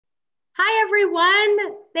everyone.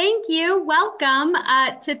 Thank you. Welcome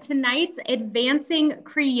to tonight's Advancing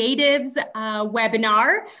Creatives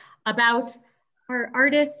webinar about our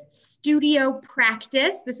artist studio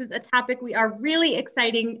practice. This is a topic we are really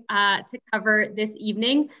excited to cover this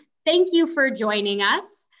evening. Thank you for joining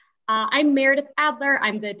us. I'm Meredith Adler.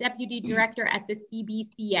 I'm the Deputy Director at the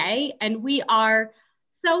CBCA, and we are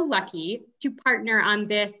so lucky to partner on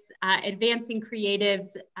this Advancing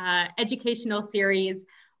Creatives educational series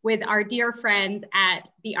with our dear friends at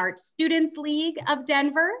the Art Students League of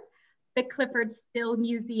Denver, the Clyfford Still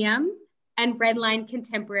Museum, and RedLine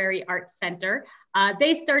Contemporary Arts Center.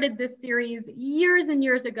 They started this series years and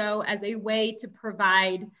years ago as a way to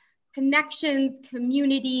provide connections,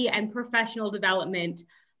 community, and professional development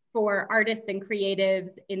for artists and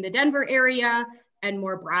creatives in the Denver area and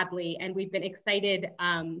more broadly. And we've been excited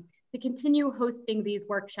to continue hosting these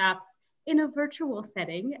workshops in a virtual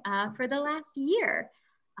setting for the last year.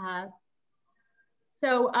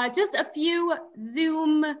 Just a few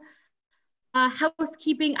Zoom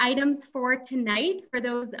housekeeping items for tonight. For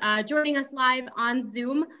those joining us live on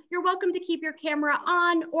Zoom, you're welcome to keep your camera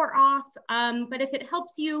on or off, but if it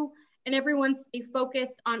helps you and everyone stay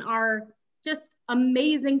focused on our just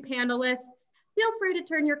amazing panelists, feel free to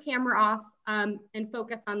turn your camera off and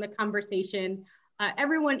focus on the conversation.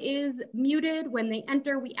 Everyone is muted when they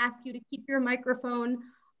enter. We ask you to keep your microphone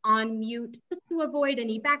on mute just to avoid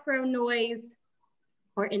any background noise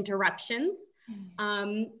or interruptions.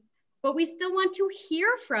 But we still want to hear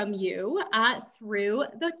from you through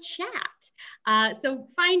the chat. So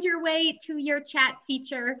find your way to your chat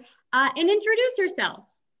feature and introduce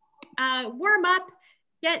yourselves. Warm up,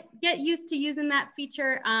 get used to using that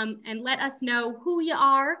feature and let us know who you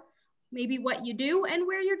are, maybe what you do, and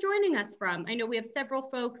where you're joining us from. I know we have several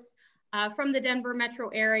folks from the Denver metro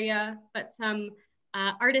area, but some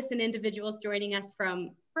artists and individuals joining us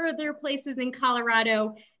from further places in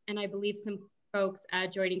Colorado, and I believe some folks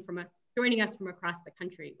joining us from across the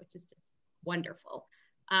country, which is just wonderful.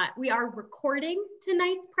 We are recording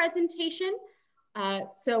tonight's presentation.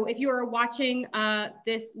 So if you are watching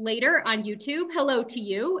this later on YouTube, hello to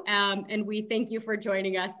you, and we thank you for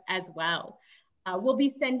joining us as well. We'll be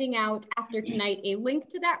sending out after tonight a link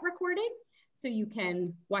to that recording so you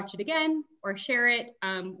can watch it again or share it.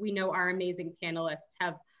 We know our amazing panelists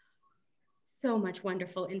have so much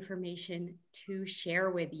wonderful information to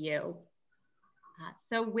share with you.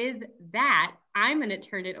 So with that, I'm going to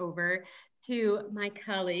turn it over to my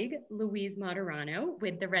colleague, Louise Martorano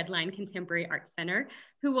with the RedLine Contemporary Arts Center,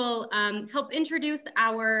 who will help introduce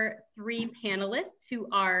our three panelists who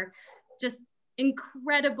are just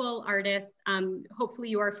incredible artists. Hopefully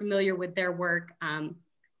you are familiar with their work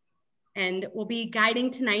and will be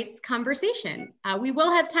guiding tonight's conversation. We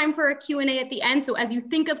will have time for a Q&A at the end, so as you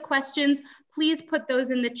think of questions, please put those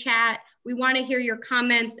in the chat. We want to hear your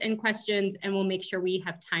comments and questions, and we'll make sure we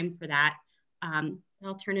have time for that.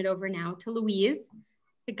 I'll turn it over now to Louise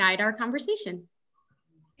to guide our conversation.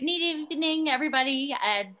 Good evening, everybody.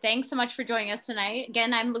 Thanks so much for joining us tonight.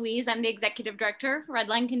 Again, I'm Louise. I'm the Executive Director for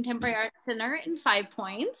RedLine Contemporary Arts Center in 5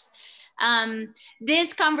 Points.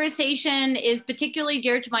 This conversation is particularly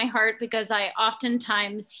dear to my heart because I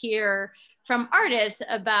oftentimes hear from artists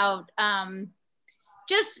about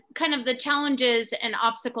just kind of the challenges and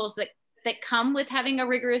obstacles that come with having a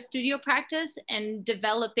rigorous studio practice and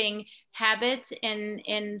developing habits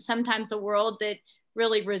in sometimes a world that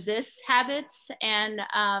really resists habits and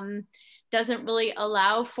doesn't really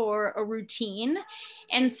allow for a routine.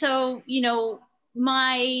 And so, you know,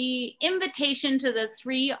 my invitation to the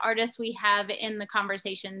 3 artists we have in the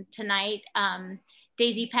conversation tonight,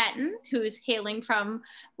 Daisy Patton, who's hailing from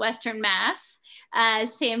Western Mass,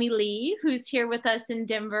 Sammy Lee, who's here with us in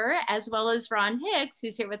Denver, as well as Ron Hicks,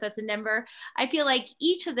 who's here with us in Denver. I feel like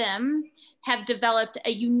each of them have developed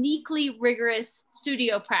a uniquely rigorous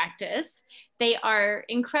studio practice. They are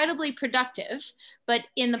incredibly productive, but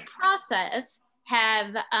in the process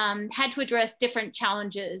have had to address different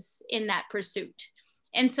challenges in that pursuit.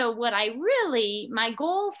 And so what my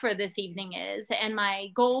goal for this evening is, and my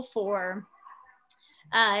goal for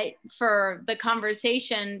the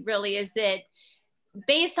conversation really is that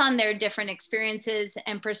based on their different experiences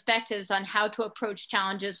and perspectives on how to approach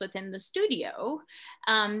challenges within the studio,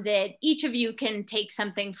 that each of you can take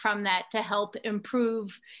something from that to help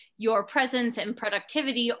improve your presence and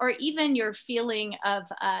productivity, or even your feeling of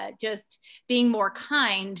just being more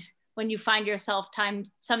kind when you find yourself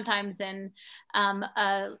sometimes in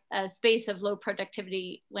a space of low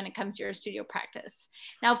productivity when it comes to your studio practice.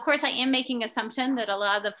 Now, of course, I am making assumption that a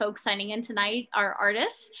lot of the folks signing in tonight are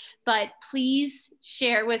artists, but please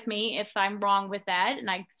share with me if I'm wrong with that. And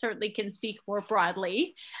I certainly can speak more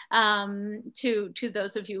broadly to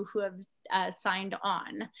those of you who have signed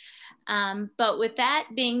on. But with that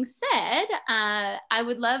being said, I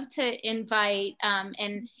would love to invite,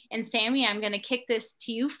 and Sammy, I'm going to kick this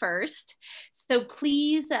to you first. So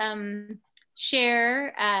please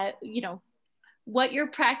share, what your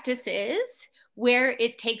practice is, where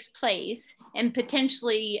it takes place, and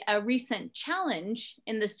potentially a recent challenge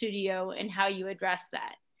in the studio and how you address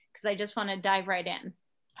that. Because I just want to dive right in.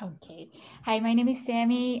 Okay. Hi, my name is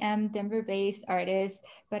Sammy. I'm Denver-based artist,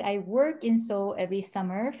 but I work in Seoul every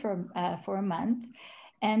summer for a month.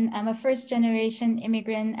 And I'm a first-generation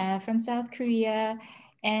immigrant from South Korea,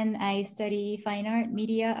 and I study fine art,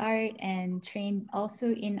 media art, and trained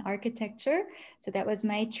also in architecture. So that was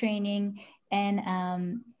my training. And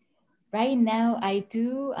right now I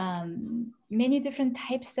do many different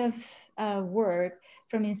types of work,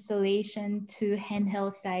 from installation to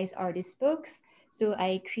handheld size artist books. So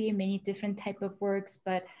I create many different type of works,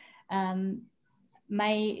 but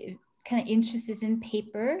my kind of interest is in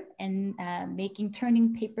paper and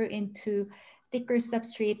turning paper into thicker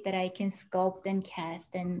substrate that I can sculpt and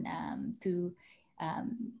cast and do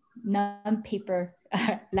non-paper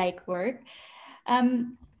like work.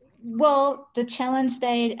 Well, the challenge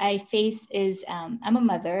that I face is I'm a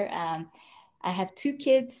mother. I have two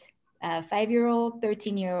kids, a 5-year-old,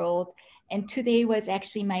 13-year-old, and today was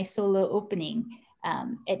actually my solo opening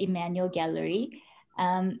at Emmanuel Gallery.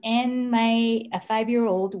 And my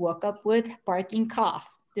 5-year-old woke up with barking cough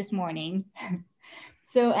this morning.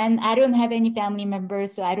 So, and I don't have any family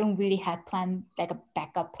members, so I don't really have like a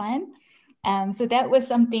backup plan. So that was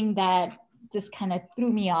something that just kind of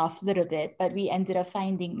threw me off a little bit, but we ended up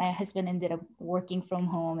my husband ended up working from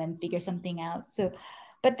home and figure something out. So,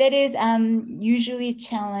 but that is usually a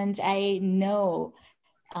challenge. I know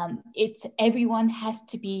everyone has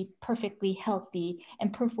to be perfectly healthy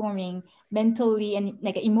and performing mentally and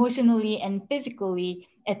like emotionally and physically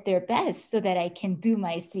at their best so that I can do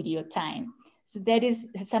my studio time. So that is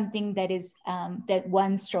something that is that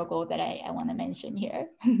one struggle that I want to mention here.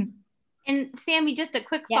 And Sammy, just a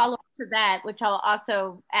quick follow-up to that, which I'll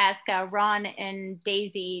also ask Ron and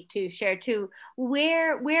Daisy to share too.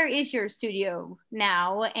 Where is your studio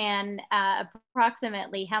now, and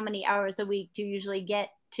approximately how many hours a week do you usually get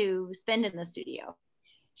to spend in the studio?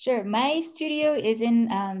 Sure, my studio is in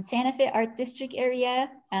Santa Fe Art District area,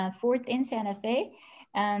 4th in Santa Fe.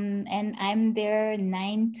 And I'm there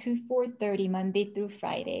 9 to 4:30 Monday through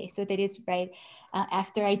Friday. So that is right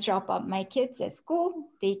after I drop off my kids at school,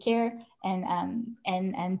 daycare, and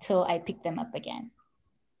until I pick them up again.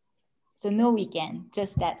 So no weekend,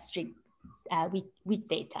 just that strict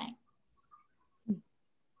weekday time.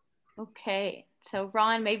 Okay, so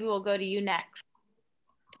Ron, maybe we'll go to you next.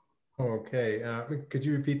 Okay, could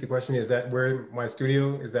you repeat the question? Is that where my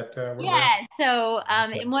studio is? That yeah. So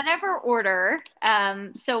in whatever order.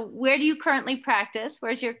 So where do you currently practice?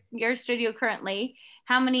 Where's your studio currently?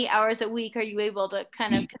 How many hours a week are you able to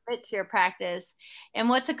kind of commit to your practice? And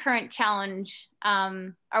what's a current challenge,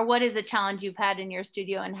 or what is a challenge you've had in your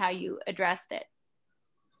studio and how you addressed it?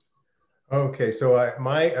 Okay, so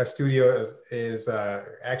my studio is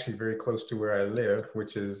actually very close to where I live,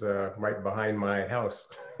 which is right behind my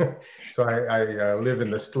house. So I live in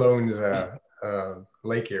the Sloan's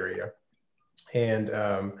lake area. And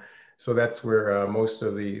so that's where most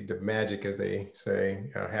of the magic, as they say,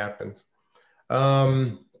 happens.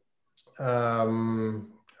 I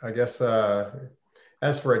guess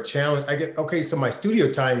as for a challenge, okay, so my studio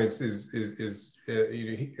time is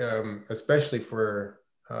especially for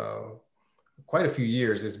quite a few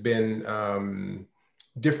years, it's been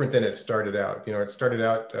different than it started out. You know, it started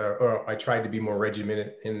out, or I tried to be more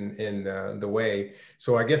regimented in the way.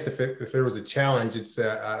 So I guess if there was a challenge, it's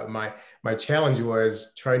my challenge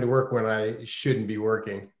was trying to work when I shouldn't be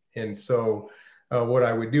working. And so what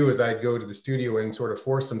I would do is I'd go to the studio and sort of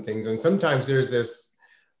force some things. And sometimes there's this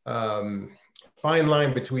fine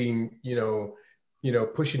line between, you know,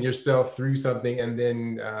 pushing yourself through something and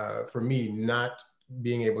then for me, not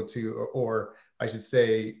being able to, or I should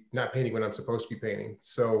say, not painting when I'm supposed to be painting.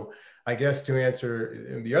 So I guess to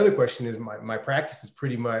answer the other question is my practice is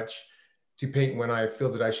pretty much to paint when I feel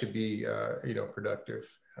that I should be, you know, productive.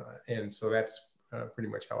 And so that's pretty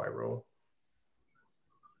much how I roll.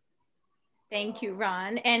 Thank you,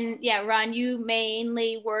 Ron. And yeah, Ron, you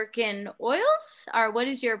mainly work in oils, or what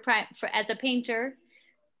is your as a painter?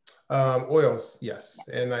 Oils, yes.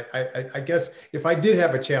 And I guess if I did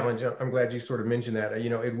have a challenge, I'm glad you sort of mentioned that, you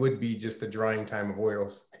know, it would be just the drying time of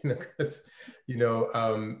oils, you know, because, you know,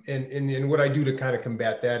 and what I do to kind of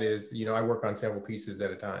combat that is, you know, I work on several pieces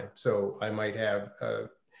at a time. So I might have,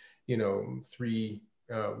 you know, 3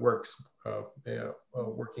 works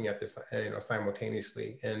working at this, you know,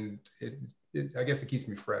 simultaneously. And I guess it keeps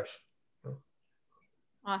me fresh.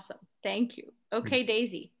 Awesome. Thank you. Okay,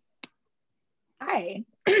 Daisy. Hi.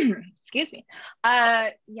 Excuse me.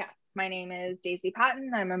 Yeah, my name is Daisy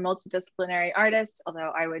Patton. I'm a multidisciplinary artist,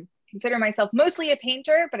 although I would consider myself mostly a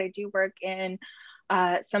painter, but I do work in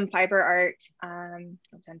some fiber art,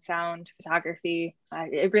 I've done sound, photography.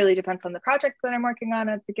 It really depends on the project that I'm working on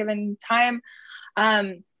at the given time.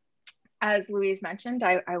 As Louise mentioned,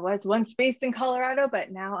 I was once based in Colorado,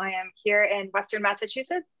 but now I am here in Western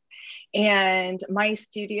Massachusetts. And my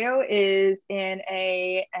studio is in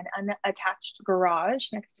an unattached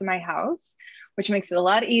garage next to my house, which makes it a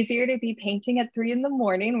lot easier to be painting at 3 in the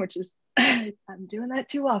morning, which is, I'm doing that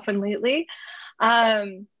too often lately.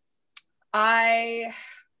 I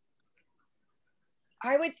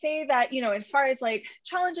would say that, you know, as far as like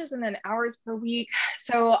challenges and then hours per week,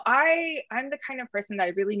 so I'm the kind of person that I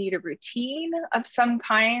really need a routine of some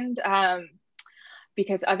kind,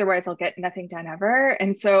 because otherwise I'll get nothing done ever.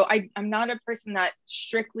 And so I'm not a person that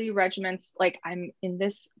strictly regiments, like I'm in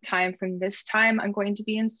this time from this time I'm going to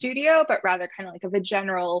be in studio, but rather kind of like of a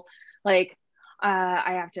general, like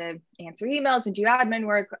I have to answer emails and do admin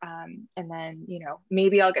work. And then, you know,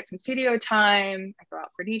 maybe I'll get some studio time. I go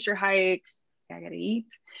out for nature hikes. I gotta eat.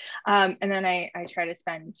 And then I try to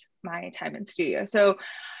spend my time in studio. So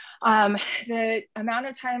the amount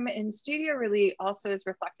of time in studio really also is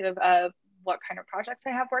reflective of what kind of projects I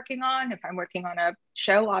have working on. If I'm working on a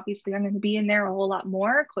show, obviously I'm going to be in there a whole lot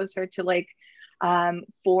more, closer to like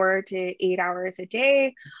 4 to 8 hours a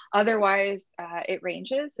day. Otherwise, it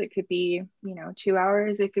ranges. It could be, you know, 2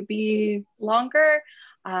 hours. It could be longer,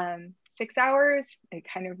 6 hours. It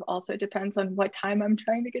kind of also depends on what time I'm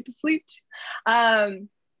trying to get to sleep. And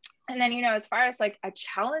then, you know, as far as like a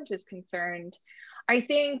challenge is concerned, I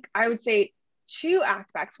think I would say 2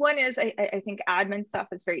 aspects. One is I think admin stuff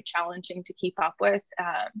is very challenging to keep up with.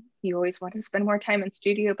 You always want to spend more time in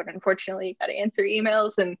studio, but unfortunately you got to answer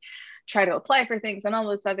emails and try to apply for things and all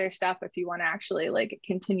this other stuff if you want to actually like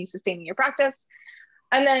continue sustaining your practice.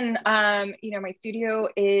 And then, you know, my studio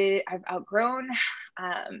I've outgrown.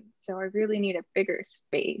 So I really need a bigger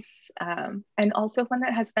space, and also one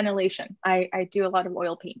that has ventilation. I do a lot of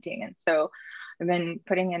oil painting. And so I've been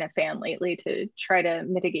putting in a fan lately to try to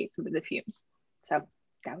mitigate some of the fumes. So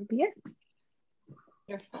that would be it.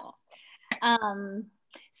 Wonderful.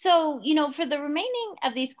 So, you know, for the remaining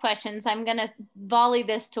of these questions, I'm going to volley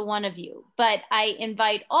this to one of you, but I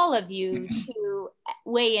invite all of you to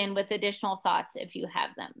weigh in with additional thoughts if you have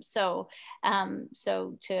them. So,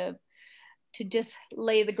 to just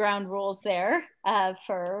lay the ground rules there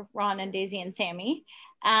for Ron and Daisy and Sammy.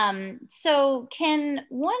 So can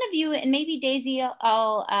one of you, and maybe Daisy,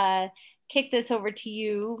 I'll kick this over to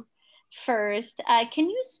you first. Can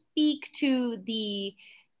you speak to the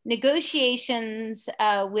negotiations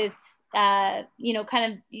with, you know,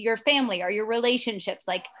 kind of your family or your relationships?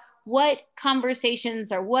 Like what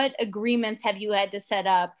conversations or what agreements have you had to set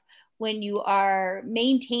up when you are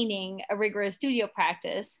maintaining a rigorous studio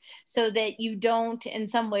practice so that you don't in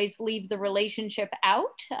some ways leave the relationship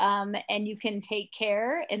out, and you can take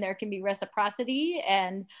care and there can be reciprocity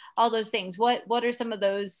and all those things? What are some of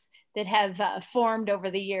those that have formed over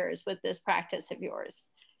the years with this practice of yours?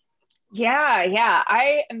 Yeah.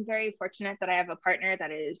 I am very fortunate that I have a partner that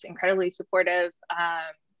is incredibly supportive.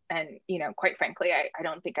 And, you know, quite frankly, I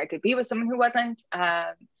don't think I could be with someone who wasn't.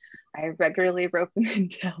 I regularly rope him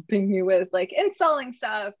into helping me with like installing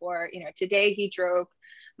stuff, or, you know, today he drove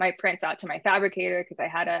my prints out to my fabricator because I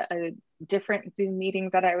had a different Zoom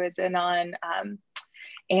meeting that I was in on.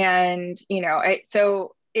 And, you know,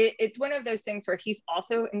 so it's one of those things where he's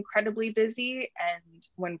also incredibly busy. And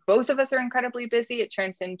when both of us are incredibly busy, it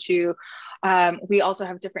turns into, we also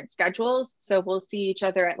have different schedules. So we'll see each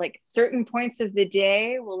other at like certain points of the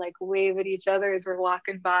day. We'll like wave at each other as we're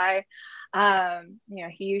walking by. You know,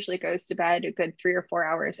 he usually goes to bed a good 3 or 4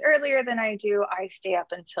 hours earlier than I do. I stay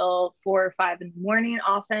up until 4 or 5 in the morning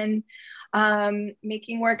often,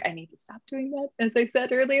 making work. I need to stop doing that, as I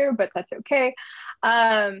said earlier, but that's okay.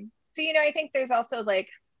 So, you know, I think there's also like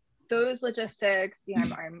those logistics. You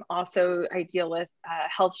know, I deal with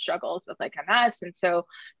health struggles with like MS. And so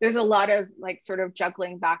there's a lot of like sort of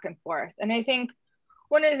juggling back and forth. And I think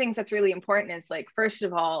one of the things that's really important is like, first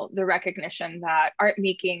of all, the recognition that art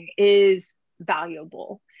making is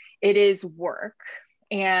valuable. It is work.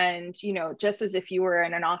 And, you know, just as if you were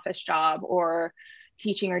in an office job or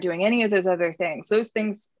teaching or doing any of those other things, those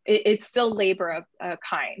things, it's still labor of a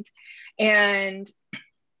kind. And,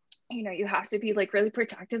 you know, you have to be like really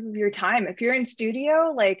protective of your time. If you're in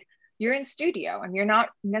studio, like you're in studio and you're not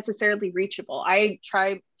necessarily reachable. I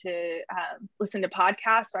try to listen to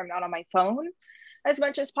podcasts where I'm not on my phone as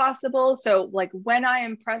much as possible. So like when I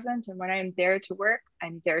am present and when I'm there to work,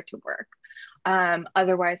 I'm there to work.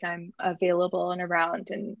 Otherwise I'm available and around.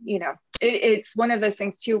 And, you know, it's one of those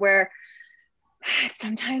things too, where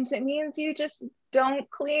sometimes it means you just don't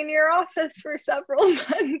clean your office for several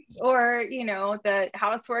months, or, you know, the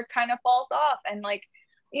housework kind of falls off. And like,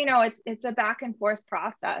 you know, it's a back and forth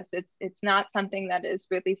process. It's not something that is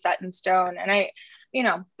really set in stone. And I, you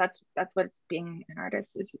know, that's what it's being an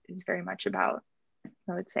artist is very much about,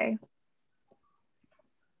 I would say.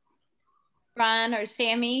 Ron or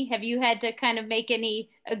Sammy, have you had to kind of make any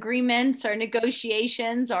agreements or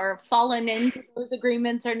negotiations or fallen into those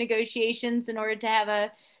agreements or negotiations in order to have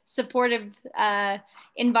a supportive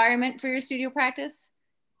environment for your studio practice?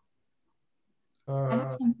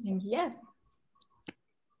 That's something, yeah.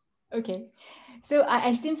 Okay, so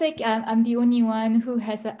it seems like I'm the only one who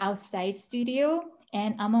has an outside studio,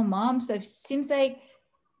 and I'm a mom, so it seems like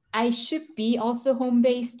I should be also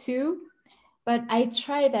home-based too. But I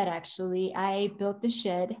tried that actually. I built the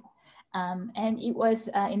shed and it was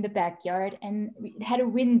in the backyard, and it had a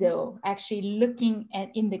window actually looking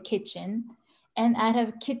in the kitchen. And I have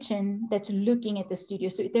a kitchen that's looking at the studio.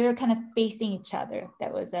 So they're kind of facing each other.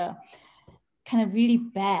 That was a kind of really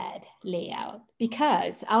bad layout,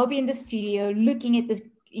 because I'll be in the studio looking at this,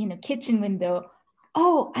 you know, kitchen window.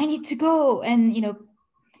 Oh, I need to go and, you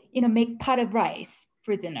know, make pot of rice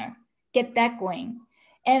for dinner, get that going.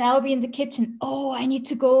 And I'll be in the kitchen. Oh, I need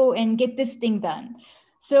to go and get this thing done.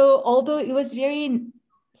 So although it was very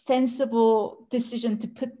sensible decision to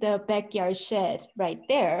put the backyard shed right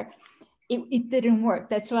there, it didn't work.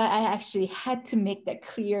 That's why I actually had to make that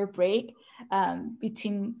clear break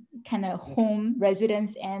between kind of home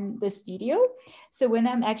residence and the studio. So when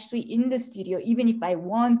I'm actually in the studio, even if I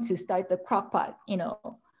want to start the crock pot, you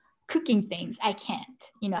know, cooking things, I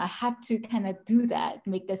can't, you know, I have to kind of do that,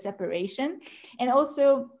 make the separation. And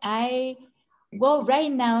also right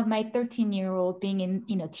now, my 13-year-old being in,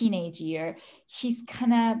 you know, teenage year, he's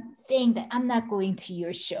kind of saying that I'm not going to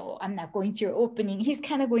your show, I'm not going to your opening. He's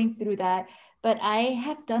kind of going through that. But I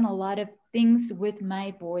have done a lot of things with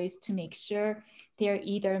my boys to make sure they're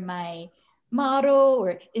either my model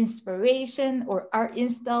or inspiration or art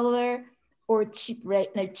installer or cheap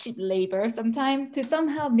labor sometimes, to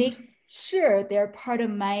somehow make sure they're part of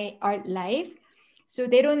my art life. So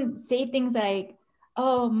they don't say things like,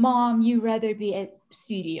 oh, mom, you rather be at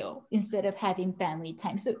studio instead of having family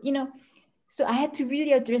time. So, you know, so I had to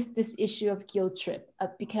really address this issue of guilt trip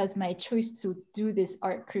because my choice to do this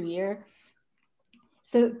art career.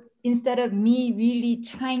 So instead of me really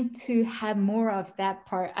trying to have more of that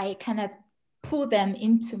part, I kind of pull them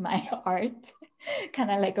into my art, kind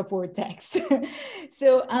of like a vortex.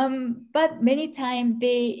 So, but many times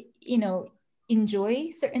they, you know, enjoy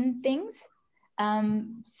certain things.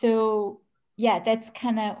 So yeah, that's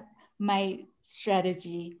kind of my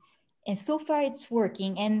strategy. And so far it's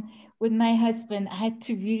working. And with my husband, I had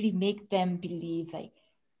to really make them believe like,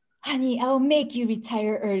 honey, I'll make you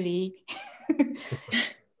retire early.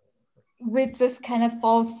 With just kind of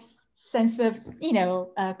false sense of, you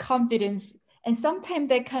know, confidence. And sometimes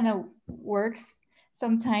that kind of works.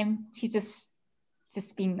 Sometimes he's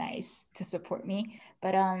just being nice to support me.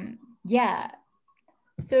 But yeah,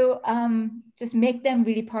 so just make them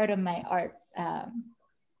really part of my art.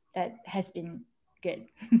 That has been good.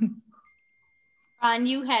 Ron,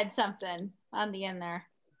 you had something on the end there.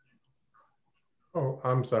 Oh,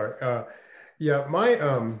 I'm sorry. Yeah, my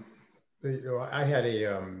you know, I had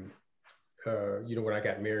a you know, when I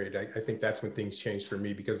got married, I think that's when things changed for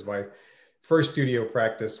me, because my first studio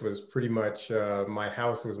practice was pretty much my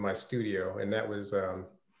house was my studio, and that was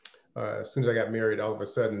as soon as I got married, all of a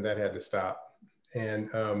sudden that had to stop. And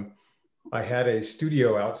I had a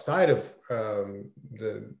studio outside of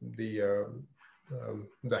the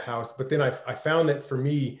house, but then I found that for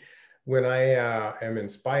me, when I am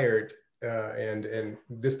inspired, and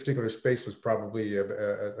this particular space was probably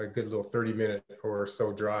a good little 30-minute or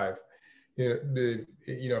so drive. You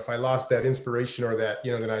know, if I lost that inspiration or that,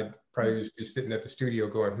 you know, then I'd probably just be sitting at the studio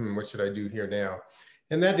going, what should I do here now?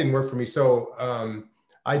 And that didn't work for me. So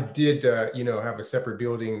I did, you know, have a separate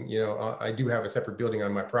building. You know, I do have a separate building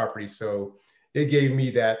on my property. So it gave me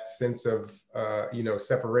that sense of,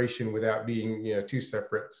 separation without being, too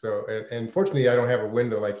separate. So, and fortunately I don't have a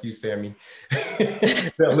window like you, Sammy,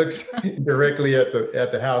 that looks directly at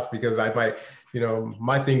the house, because I might,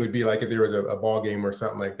 my thing would be like if there was a ball game or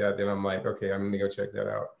something like that, then I'm like, okay, I'm gonna go check that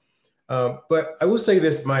out. But I will say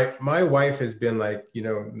this, my wife has been like,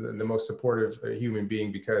 the most supportive human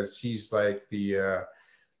being, because she's like the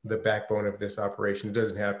backbone of this operation. It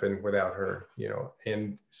doesn't happen without her,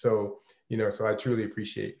 and so, so I truly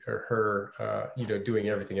appreciate her, doing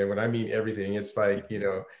everything. And when I mean everything, it's like,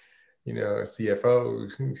 CFO,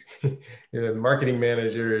 marketing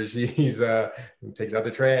manager, she's takes out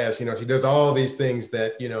the trash, she does all these things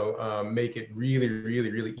that, make it really,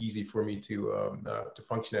 really, really easy for me to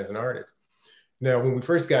function as an artist. Now, when we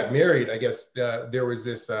first got married, I guess there was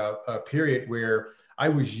this period where I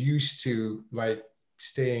was used to like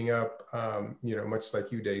staying up, much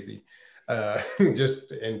like you, Daisy,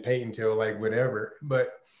 just and paint until like whatever.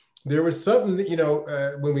 But there was something,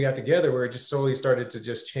 when we got together, where it just slowly started to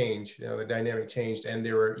just change. The dynamic changed, and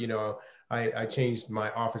there were, I changed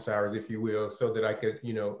my office hours, if you will, so that I could,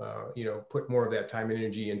 put more of that time and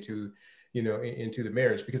energy into, into the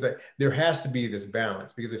marriage, because there has to be this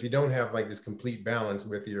balance. Because if you don't have like this complete balance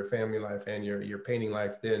with your family life and your painting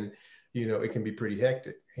life, then it can be pretty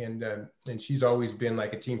hectic. And she's always been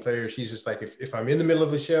like a team player. She's just like, if I'm in the middle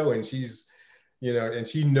of a show and she's, and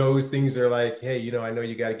she knows things are like, hey, I know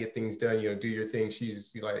you got to get things done, do your thing.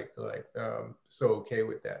 She's like so okay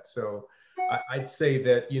with that. So I'd say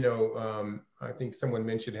that, I think someone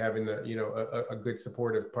mentioned having a good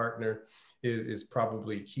supportive partner is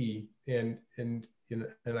probably key. And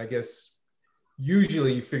I guess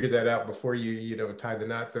usually you figure that out before you tie the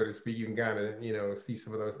knot, so to speak. You can kind of see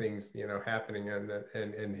some of those things happening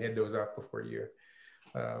and head those off before you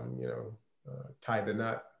tie the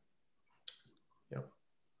knot.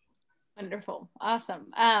 Wonderful. Awesome.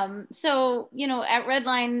 So, at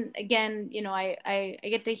RedLine, again, I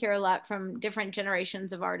get to hear a lot from different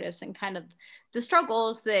generations of artists and kind of the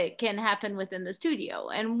struggles that can happen within the studio.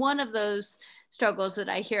 And one of those struggles that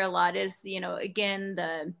I hear a lot is, again,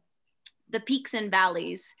 the peaks and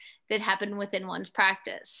valleys that happen within one's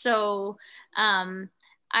practice. So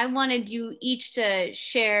I wanted you each to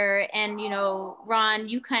share, and, Ron,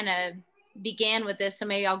 you kind of began with this, so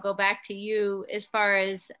maybe I'll go back to you as far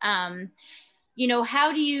as,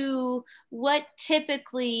 what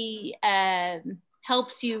typically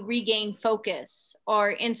helps you regain focus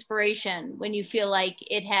or inspiration when you feel like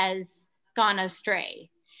it has gone astray?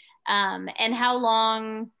 And how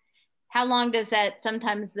long does that,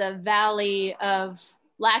 sometimes the valley of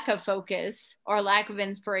lack of focus or lack of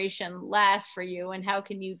inspiration, last for you, and how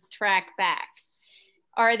can you track back?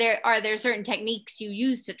 Are there certain techniques you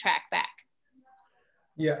use to track back?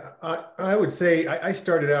 Yeah, I would say I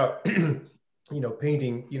started out,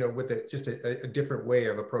 painting, with just a different way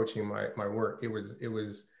of approaching my work. It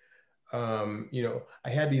was, I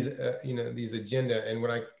had these, these agenda,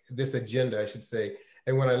 and this agenda, I should say,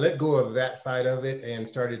 and when I let go of that side of it and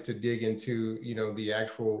started to dig into, the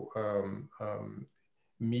actual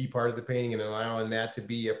me part of the painting, and allowing that to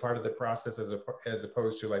be a part of the process as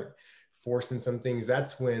opposed to like forcing some things,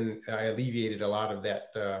 that's when I alleviated a lot of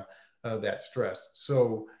that stress.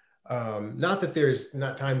 So not that there's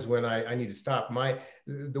not times when I need to stop.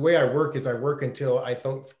 The way I work is I work until I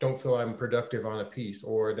don't feel I'm productive on a piece,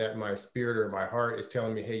 or that my spirit or my heart is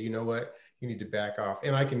telling me, hey, you know what, you need to back off.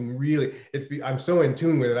 And I can really, I'm so in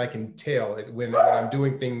tune with it, I can tell when I'm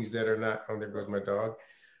doing things that are not, oh, there goes my dog.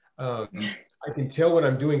 I can tell when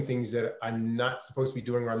I'm doing things that I'm not supposed to be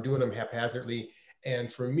doing, or I'm doing them haphazardly.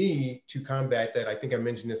 And for me to combat that, I think I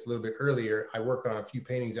mentioned this a little bit earlier, I work on a few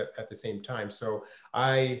paintings at the same time. So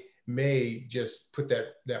I may just put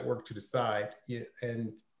that work to the side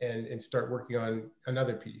and start working on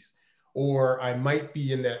another piece. Or I might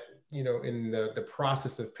be in that, in the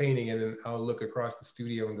process of painting, and then I'll look across the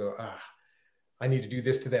studio and go, I need to do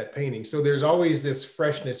this to that painting. So there's always this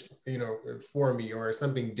freshness, for me, or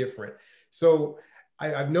something different. So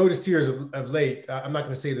I've noticed here of late, I'm not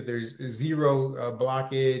going to say that there's zero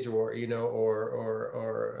blockage or,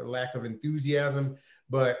 or lack of enthusiasm,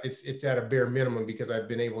 but it's at a bare minimum, because I've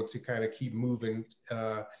been able to kind of keep moving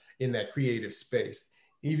in that creative space,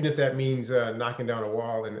 even if that means knocking down a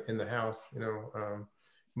wall in the house,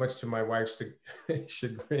 much to my wife's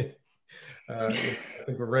chagrin. I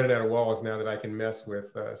think we're running out of walls now that I can mess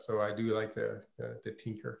with, so I do like to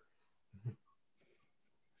tinker.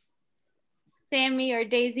 Sammy or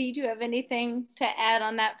Daisy, do you have anything to add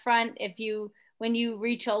on that front? When you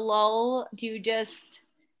reach a lull, do you just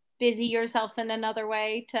busy yourself in another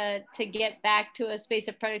way to get back to a space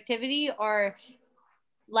of productivity, or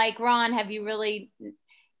like Ron, have you really,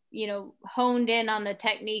 you know, honed in on the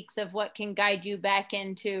techniques of what can guide you back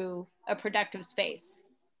into a productive space?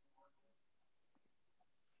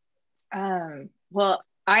 Well,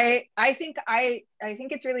 I think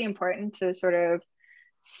it's really important to sort of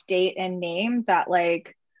state and name that,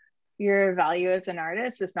 like, your value as an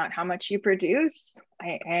artist is not how much you produce.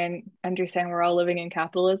 And understand we're all living in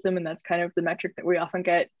capitalism, and that's kind of the metric that we often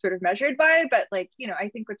get sort of measured by. But, like, you know, I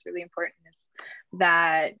think what's really important is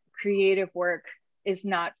that creative work is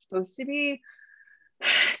not supposed to be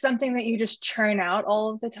something that you just churn out all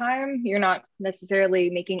of the time. You're not necessarily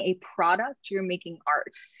making a product, you're making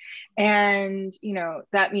art. And, you know,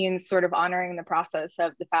 that means sort of honoring the process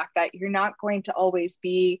of the fact that you're not going to always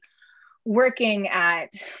be working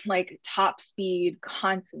at like top speed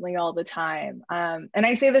constantly all the time. And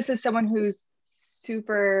I say this as someone who's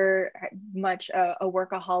super much a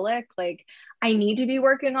workaholic. Like, I need to be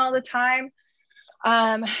working all the time.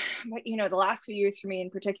 But, you know, the last few years for me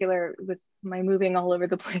in particular, with my moving all over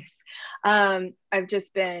the place, I've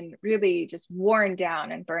just been really just worn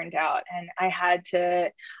down and burned out. And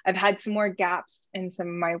I've had some more gaps in some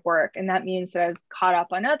of my work. And that means that I've caught up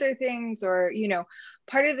on other things, or, you know,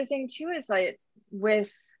 part of the thing too is like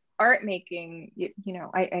with art making, you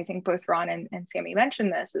know, I think both Ron and Sammy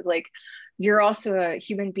mentioned this, is like, you're also a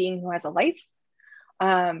human being who has a life.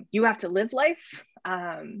 You have to live life.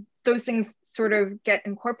 Those things sort of get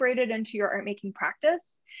incorporated into your art making practice.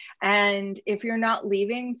 And if you're not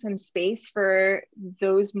leaving some space for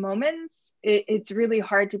those moments, it's really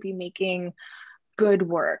hard to be making good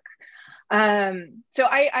work. So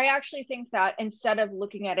I actually think that instead of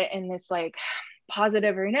looking at it in this like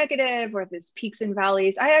positive or negative, or this peaks and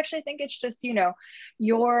valleys, I actually think it's just, you know,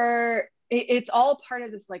 it's all part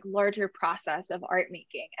of this like larger process of art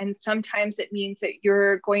making. And sometimes it means that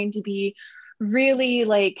you're going to be really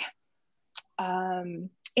like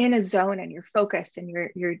in a zone, and you're focused and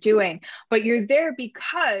you're doing, but you're there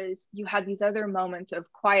because you had these other moments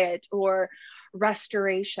of quiet or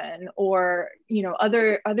restoration, or, you know,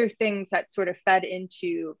 other things that sort of fed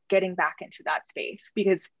into getting back into that space.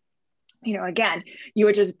 Because, you know, again, you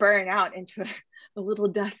would just burn out into a little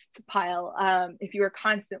dust pile if you were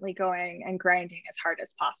constantly going and grinding as hard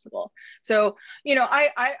as possible. So, you know,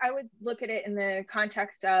 I would look at it in the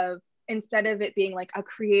context of, instead of it being like a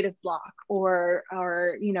creative block or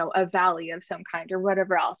you know, a valley of some kind or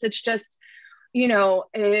whatever else, it's just, you know,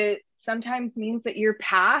 it sometimes means that your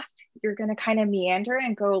path, you're going to kind of meander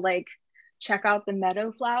and go like check out the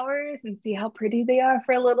meadow flowers and see how pretty they are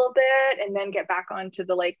for a little bit, and then get back onto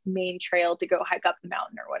the like main trail to go hike up the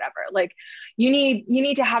mountain or whatever. Like, you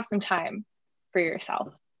need to have some time for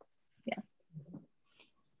yourself. Yeah.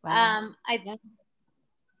 Wow.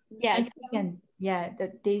 Yes. Yeah,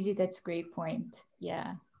 Daisy, that's a great point.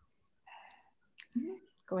 Yeah.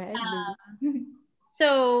 Go ahead.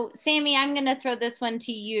 So Sammy, I'm going to throw this one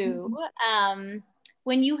to you.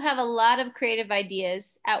 When you have a lot of creative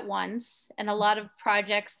ideas at once and a lot of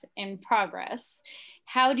projects in progress,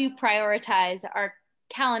 how do you prioritize our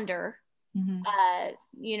calendar,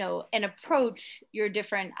 you know, and approach your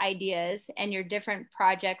different ideas and your different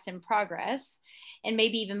projects in progress? And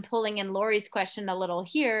maybe even pulling in Lori's question a little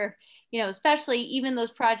here, you know, especially even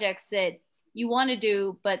those projects that you want to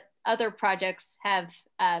do, but other projects have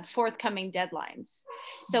forthcoming deadlines.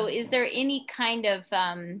 So is there any kind of,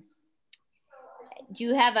 do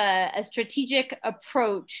you have a strategic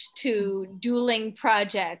approach to dueling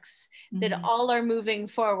projects that all are moving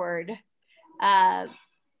forward,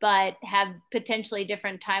 but have potentially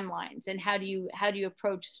different timelines? And how do you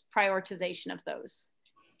approach prioritization of those?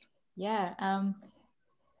 Yeah.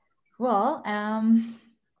 Well,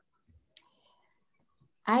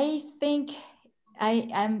 I think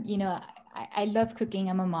I'm, you know, I love cooking.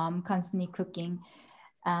 I'm a mom, constantly cooking.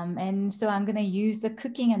 And so I'm going to use the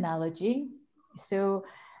cooking analogy. So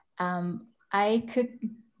I could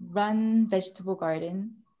run vegetable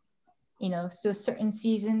garden, you know, so certain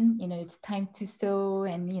season, you know, it's time to sow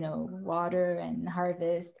and, you know, water and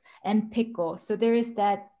harvest and pickle. So there is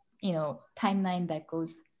that, you know, timeline that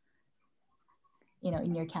goes, you know,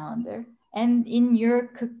 in your calendar. And in your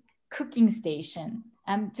cooking station,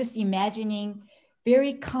 I'm just imagining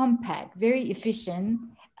very compact, very efficient,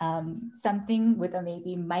 something with a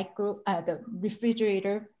maybe the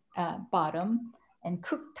refrigerator bottom, and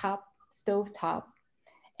cooktop, stove top,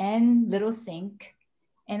 and little sink,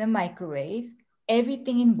 and a microwave,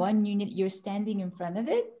 everything in one unit. You're standing in front of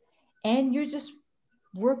it, and you're just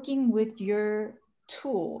working with your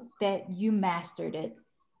tool that you mastered it,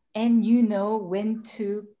 and you know when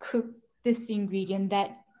to cook this ingredient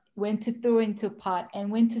that when to throw into a pot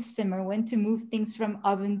and when to simmer, when to move things from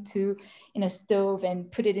oven to stove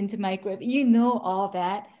and put it into microwave. You know all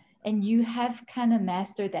that, and you have kind of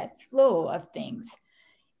mastered that flow of things.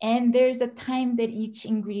 And there's a time that each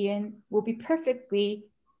ingredient will be perfectly,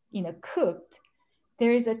 cooked.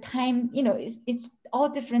 There is a time, it's all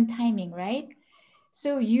different timing, right?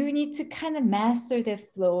 So you need to kind of master the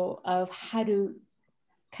flow of how to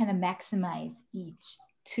kind of maximize each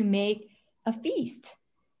to make a feast.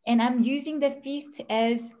 And I'm using the feast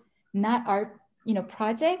as not art,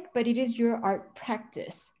 project, but it is your art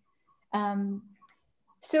practice.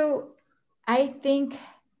 So I think,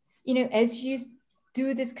 as you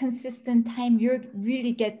do this consistent time, you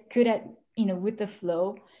really get good at, with the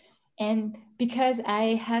flow. And because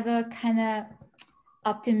I have a kind of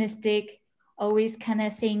optimistic, always kind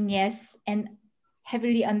of saying yes and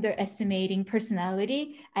heavily underestimating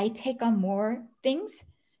personality, I take on more things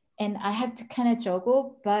and I have to kind of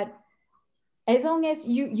juggle. But as long as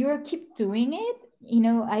you keep doing it,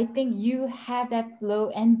 I think you have that flow,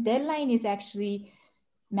 and deadline is actually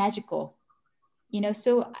magical.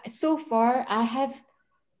 So far I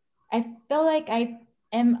felt like I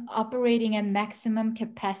am operating at maximum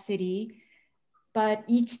capacity, but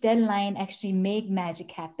each deadline actually make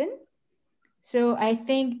magic happen. So I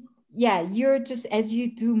think, yeah, you're just, as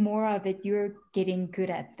you do more of it, you're getting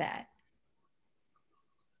good at that.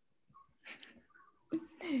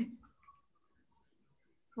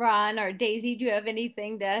 Ron or Daisy, do you have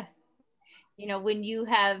anything to, when you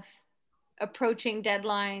have approaching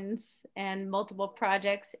deadlines and multiple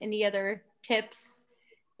projects, any other tips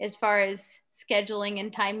as far as scheduling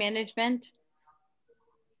and time management?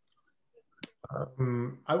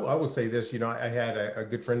 I will say this, I had a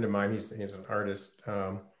good friend of mine, he's an artist,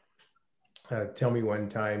 tell me one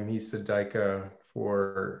time, he said, like,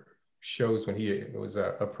 for shows, when he was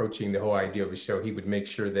approaching the whole idea of a show, he would make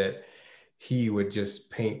sure that he would just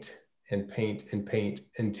paint and paint and paint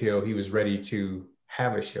until he was ready to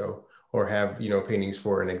have a show or have, paintings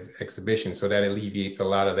for an exhibition. So that alleviates a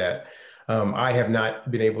lot of that. I have not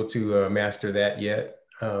been able to master that yet,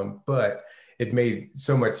 but it made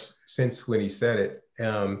so much sense when he said it.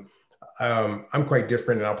 I'm quite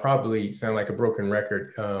different, and I'll probably sound like a broken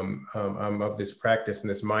record. I'm of this practice and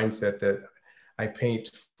this mindset that I paint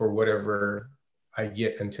for whatever I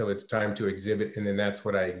get until it's time to exhibit, and then that's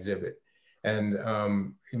what I exhibit. And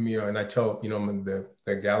and I tell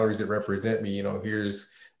the galleries that represent me,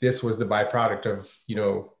 this was the byproduct of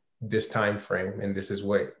this time frame, and this is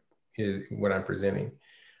what I'm presenting.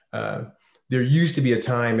 There used to be a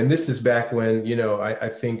time, and this is back when I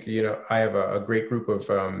think I have a great group of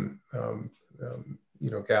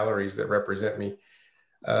galleries that represent me.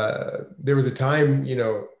 There was a time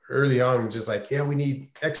early on, just like, yeah, we need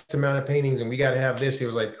X amount of paintings, and we got to have this. It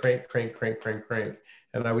was like crank, crank, crank, crank, crank.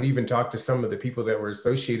 And I would even talk to some of the people that were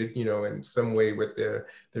associated, in some way with their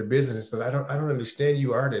business. And I don't understand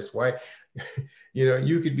you artists. Why,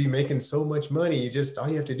 you could be making so much money. All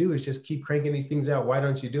you have to do is just keep cranking these things out. Why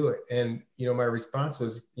don't you do it? And, my response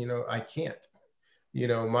was, I can't,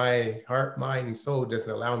 my heart, mind, and soul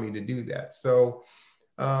doesn't allow me to do that. So,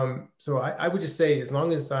 I would just say, as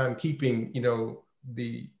long as I'm keeping,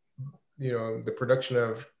 the production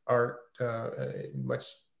of art much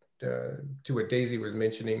to what Daisy was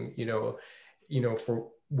mentioning, for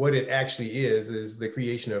what it actually is the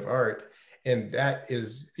creation of art. And that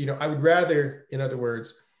is, I would rather, in other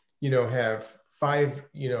words, have 5,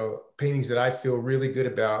 paintings that I feel really good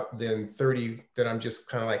about than 30 that I'm just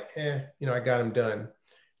kind of like, I got them done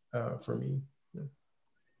for me.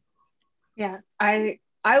 Yeah, I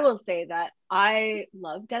will say that I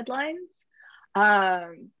love deadlines.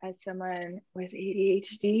 As someone with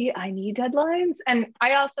ADHD, I need deadlines. And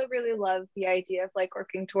I also really love the idea of like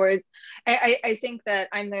working towards, I think that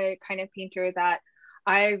I'm the kind of painter that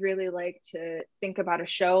I really like to think about a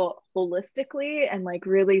show holistically and like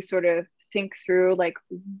really sort of think through like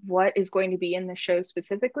what is going to be in the show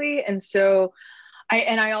specifically. And so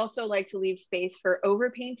I also like to leave space for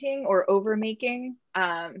overpainting or overmaking,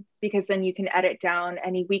 because then you can edit down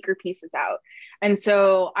any weaker pieces out. And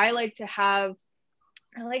so I like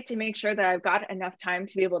to make sure that I've got enough time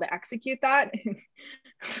to be able to execute that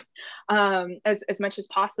as much as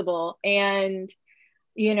possible. And,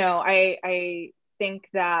 I think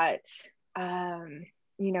that,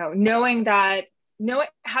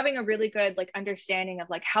 having a really good like understanding of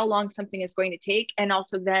like how long something is going to take, and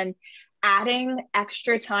also then adding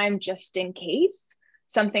extra time just in case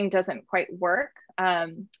something doesn't quite work.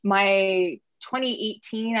 My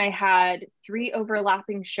 2018, I had 3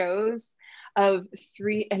 overlapping shows of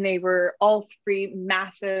 3, and they were all 3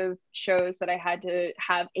 massive shows that I had to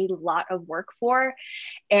have a lot of work for.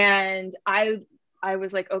 And I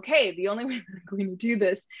was like, okay, the only way that I'm going to do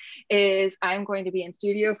this is I'm going to be in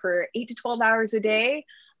studio for 8 to 12 hours a day.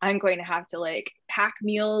 I'm going to have to like pack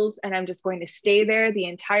meals, and I'm just going to stay there the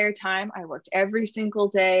entire time. I worked every single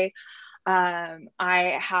day. I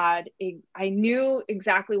knew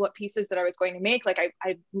exactly what pieces that I was going to make. Like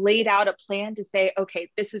I laid out a plan to say, okay,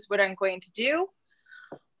 this is what I'm going to do.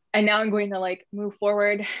 And now I'm going to like move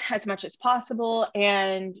forward as much as possible.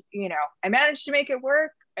 And, you know, I managed to make it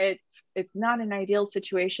work. It's not an ideal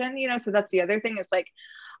situation, you know, so that's the other thing is like,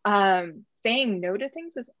 saying no to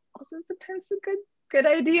things is also sometimes a good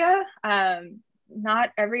idea.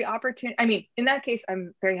 Not every opportunity. I mean, in that case,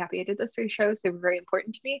 I'm very happy I did those 3 shows. They were very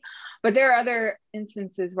important to me. But there are other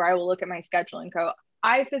instances where I will look at my schedule and go,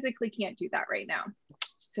 I physically can't do that right now.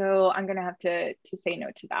 So I'm going to have to say no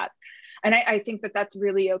to that. And I think that that's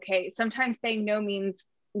really okay. Sometimes saying no means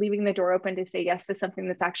leaving the door open to say yes to something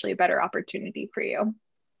that's actually a better opportunity for you.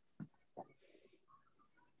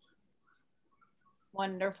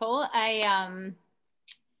 Wonderful.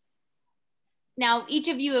 Now each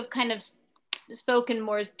of you have kind of spoken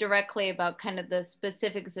more directly about kind of the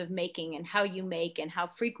specifics of making and how you make and how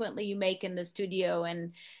frequently you make in the studio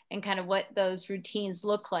and kind of what those routines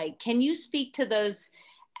look like. Can you speak to those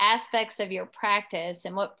aspects of your practice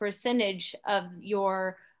and what percentage of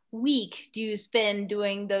your week do you spend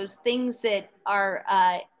doing those things that are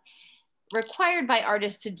required by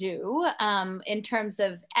artists to do in terms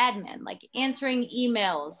of admin, like answering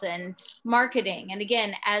emails and marketing? And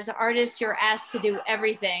again, as artists, you're asked to do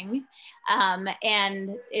everything.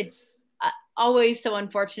 And it's always so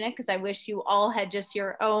unfortunate because I wish you all had just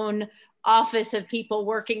your own office of people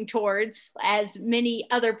working towards, as many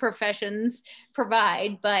other professions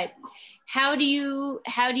provide. But how do you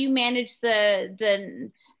manage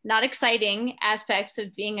the not exciting aspects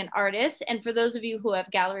of being an artist? And for those of you who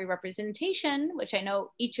have gallery representation, which I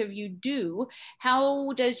know each of you do,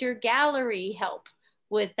 how does your gallery help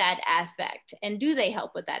with that aspect? And do they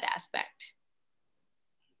help with that aspect?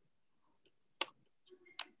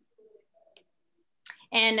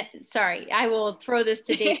 And sorry, I will throw this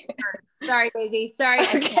to Daisy first. Sorry, Daisy. Sorry,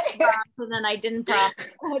 okay. I prompted and then I didn't prompt.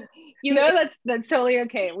 No, that's totally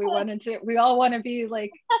okay. We all want to be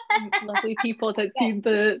like lovely people that see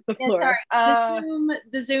the floor.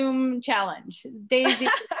 The Zoom challenge. Daisy,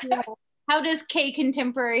 how does K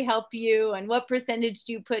Contemporary help you, and what percentage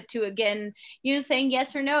do you put to, again, saying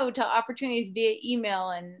yes or no to opportunities via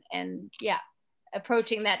email and yeah,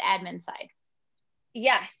 approaching that admin side?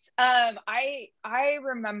 Yes. I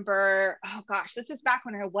remember, oh gosh, this was back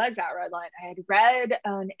when I was at RedLine. I had read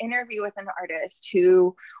an interview with an artist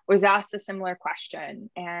who was asked a similar question,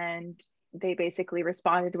 and they basically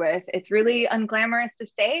responded with, it's really unglamorous to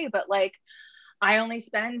say, but like, I only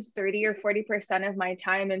spend 30 or 40% of my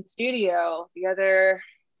time in studio. The other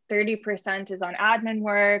 30% is on admin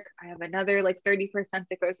work. I have another like 30%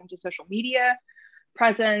 that goes into social media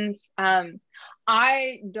presence.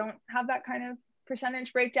 I don't have that kind of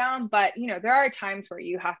percentage breakdown, but there are times where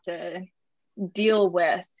you have to deal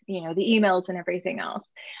with the emails and everything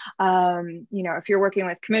else. If you're working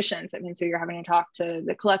with commissions, that means that you're having to talk to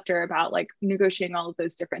the collector about like negotiating all of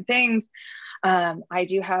those different things. I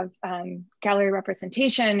do have gallery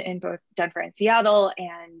representation in both Denver and Seattle,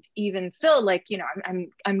 and even still, like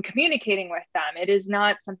I'm communicating with them. It is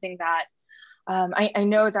not something that I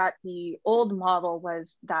know that the old model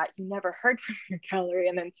was that you never heard from your gallery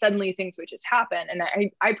and then suddenly things would just happen. And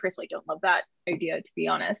I personally don't love that idea, to be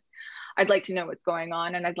honest. I'd like to know what's going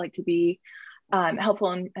on, and I'd like to be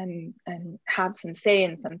helpful and have some say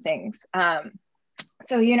in some things.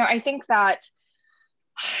 So, I think that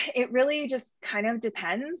it really just kind of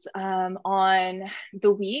depends on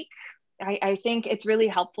the week. I think it's really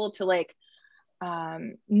helpful to like,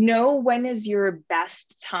 know when is your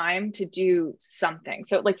best time to do something.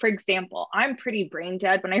 So like, for example, I'm pretty brain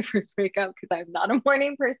dead when I first wake up because I'm not a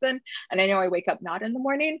morning person, and I know I wake up not in the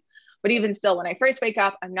morning, but even still, when I first wake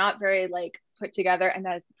up, I'm not very like put together, and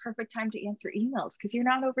that is the perfect time to answer emails because you're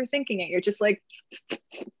not overthinking it. You're just like,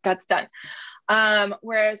 that's done.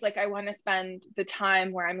 Whereas like I want to spend the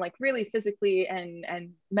time where I'm like really physically and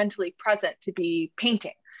mentally present to be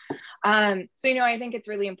painting. So, I think it's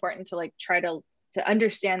really important to like try to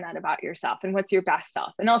understand that about yourself and what's your best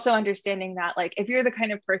self. And also understanding that like, if you're the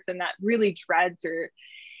kind of person that really dreads or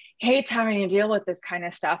hates having to deal with this kind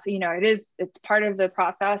of stuff, it's part of the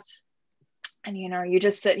process. And, you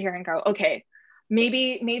just sit here and go, okay,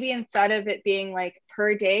 maybe instead of it being like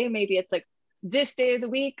per day, maybe it's like this day of the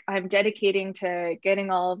week, I'm dedicating to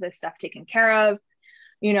getting all of this stuff taken care of.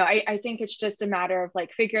 you know, I think it's just a matter of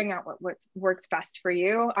like figuring out what works best for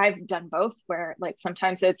you. I've done both, where like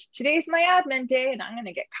sometimes it's today's my admin day and I'm going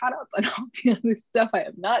to get caught up on all the other stuff I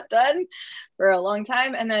have not done for a long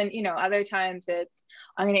time. And then, you know, other times it's,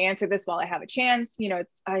 I'm going to answer this while I have a chance. You know,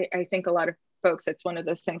 it's, I think a lot of folks, it's one of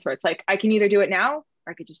those things where it's like, I can either do it now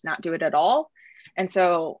or I could just not do it at all. And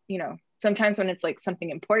so, you know, sometimes when it's like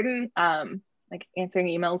something important, like answering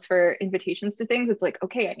emails for invitations to things, it's like,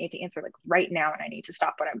 okay, I need to answer like right now and I need to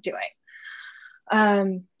stop what I'm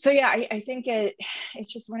doing. So yeah, I think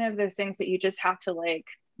it's just one of those things that you just have to like,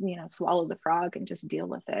 you know, swallow the frog and just deal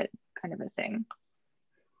with it, kind of a thing.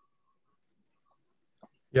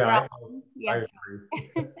 Yeah, I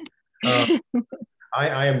agree.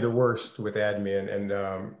 I am the worst with admin, and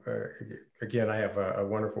again, I have a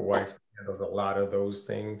wonderful wife that handles a lot of those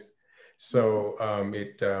things. So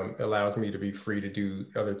it allows me to be free to do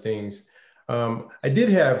other things. I did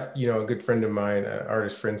have, you know, a good friend of mine, an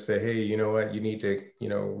artist friend, say, hey, you know what, you need to, you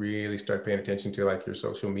know, really start paying attention to like your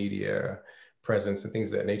social media presence and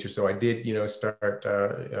things of that nature. So I did, you know, start,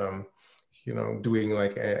 you know, doing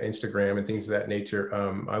like Instagram and things of that nature.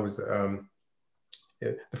 I was,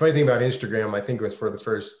 the funny thing about Instagram, I think it was for the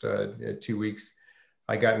first 2 weeks,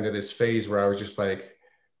 I got into this phase where I was just like,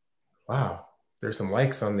 wow, there's some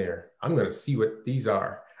likes on there. I'm going to see what these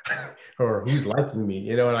are or who's liking me,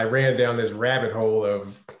 you know, and I ran down this rabbit hole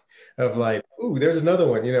of like, ooh, there's another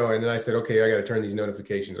one, you know, and then I said, okay, I got to turn these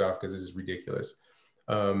notifications off because this is ridiculous.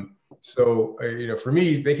 So, you know, for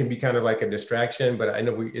me, they can be kind of like a distraction, but I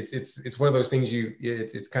know it's one of those things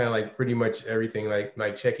it's kind of like pretty much everything,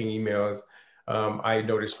 like checking emails. I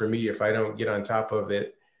noticed for me, if I don't get on top of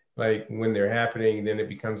it, like when they're happening, then it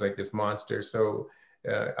becomes like this monster. So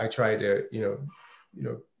I try to, you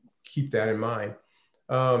know, keep that in mind.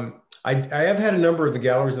 I have had a number of the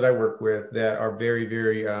galleries that I work with that are very,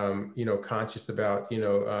 very, you know, conscious about, you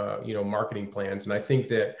know, marketing plans. And I think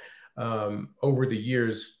that over the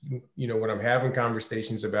years, you know, when I'm having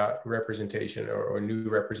conversations about representation or new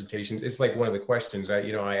representation, it's like one of the questions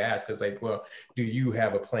I ask is like, well, do you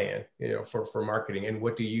have a plan, you know, for marketing, and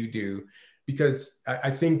what do you do? Because I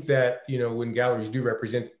think that, you know, when galleries do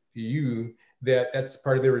represent you, that's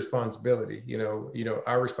part of their responsibility. You know,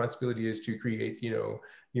 our responsibility is to create,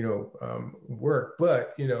 work,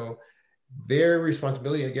 but, you know, their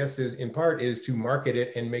responsibility, I guess, is in part is to market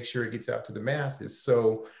it and make sure it gets out to the masses.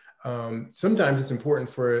 So sometimes it's important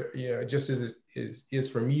for, you know, just as it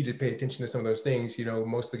is for me to pay attention to some of those things. You know,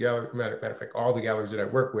 most of the galleries, matter of fact, all the galleries that I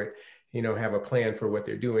work with, you know, have a plan for what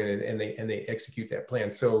they're doing, and they execute that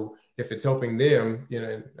plan. So if it's helping them, you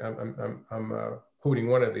know, I'm quoting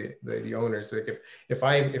one of the owners, like if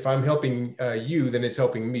I'm helping you, then it's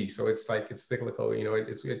helping me. So it's like, it's cyclical, you know,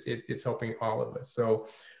 it's helping all of us. So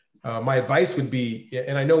my advice would be,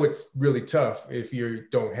 and I know it's really tough if you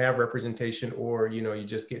don't have representation or, you know, you're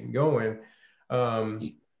just getting going,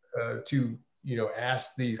 to, you know,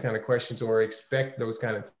 ask these kind of questions or expect those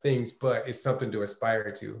kind of things, but it's something to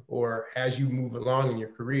aspire to. Or as you move along in your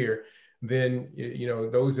career, then, you know,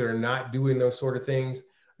 those that are not doing those sort of things,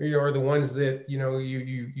 you know, are the ones that, you know,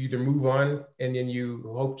 you either move on and then you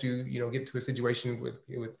hope to, you know, get to a situation with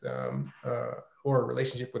or a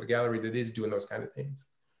relationship with a gallery that is doing those kind of things.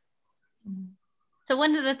 So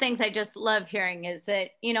one of the things I just love hearing is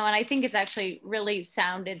that, you know, and I think it's actually really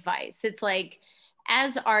sound advice. It's like,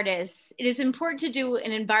 as artists, it is important to do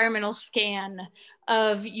an environmental scan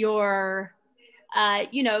of your,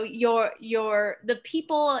 you know, the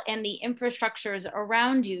people and the infrastructures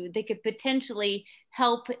around you that could potentially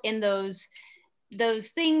help in those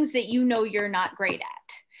things that, you know, you're not great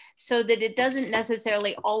at, so that it doesn't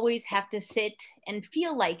necessarily always have to sit and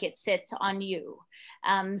feel like it sits on you.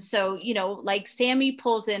 So, you know, like Sammy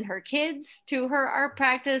pulls in her kids to her art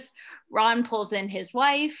practice, Ron pulls in his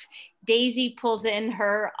wife, Daisy pulls in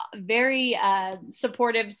her very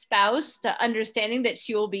supportive spouse, to understanding that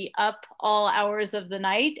she will be up all hours of the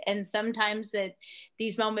night, and sometimes that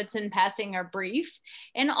these moments in passing are brief,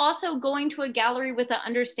 and also going to a gallery with an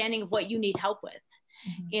understanding of what you need help with.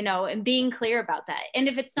 You know, and being clear about that. And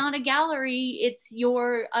if it's not a gallery, it's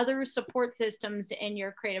your other support systems in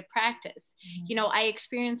your creative practice. You know, I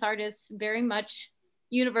experience artists very much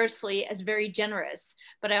universally as very generous,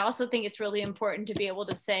 but I also think it's really important to be able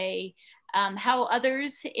to say how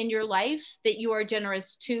others in your life that you are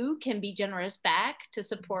generous to can be generous back to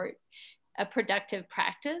support a productive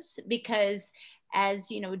practice. Because, as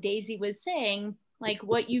you know, Daisy was saying, like,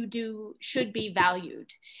 what you do should be valued.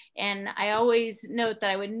 And I always note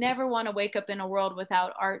that I would never want to wake up in a world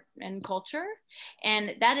without art and culture.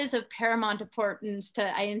 And that is of paramount importance to,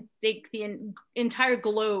 I think, the entire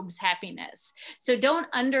globe's happiness. So don't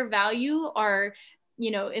undervalue our you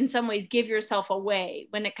know, in some ways give yourself away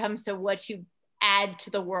when it comes to what you add to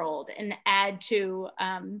the world and add to,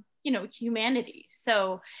 you know, humanity.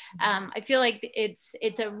 So I feel like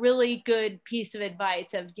it's a really good piece of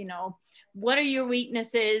advice of, you know, what are your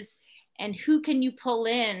weaknesses and who can you pull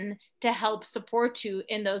in to help support you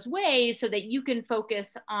in those ways so that you can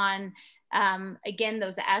focus on, again,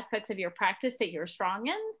 those aspects of your practice that you're strong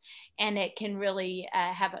in, and it can really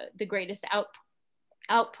have the greatest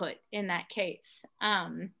output in that case.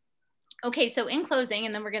 Okay, so in closing,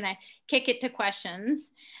 and then we're gonna kick it to questions,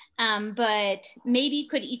 but maybe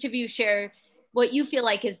could each of you share what you feel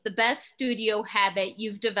like is the best studio habit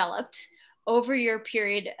you've developed over your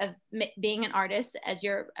period of being an artist, as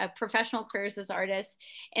your professional careers as artists,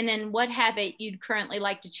 and then what habit you'd currently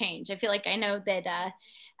like to change. I feel like I know that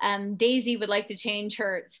Daisy would like to change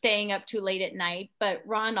her staying up too late at night, but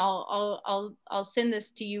Ron, I'll send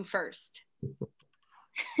this to you first.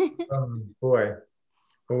 Boy,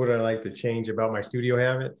 what would I like to change about my studio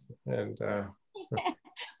habits? And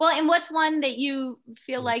well, and what's one that you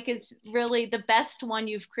feel like is really the best one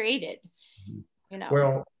you've created? You know.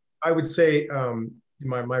 Well, I would say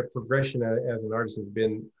my progression as an artist has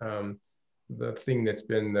been the thing that's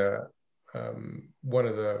been one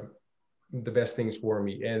of the best things for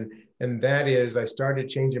me, and that is I started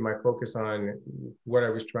changing my focus on what I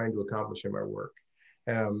was trying to accomplish in my work.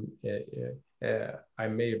 I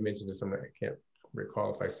may have mentioned this, I can't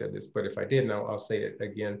recall if I said this, but if I didn't, I'll say it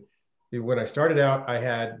again. When I started out,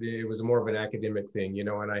 it was more of an academic thing, you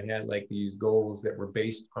know, and I had like these goals that were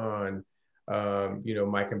based on, you know,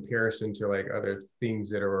 my comparison to like other things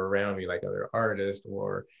that are around me, like other artists,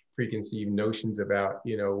 or preconceived notions about,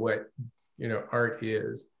 you know, what, you know, art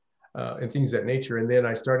is, and things of that nature. And then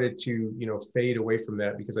I started to, you know, fade away from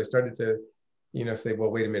that because I started to, you know, say, well,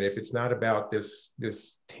 wait a minute, if it's not about this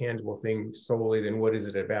tangible thing solely, then what is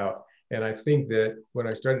it about? And I think that when I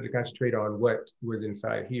started to concentrate on what was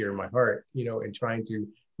inside here, my heart, you know, and trying to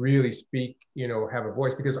really speak, you know, have a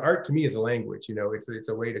voice, because art to me is a language, you know, it's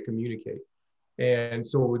a way to communicate. And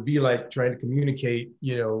so it would be like trying to communicate,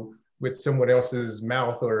 you know, with someone else's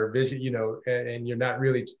mouth or vision, you know, and you're not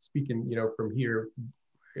really speaking, you know, from here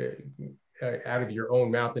out of your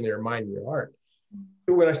own mouth and your mind and your heart.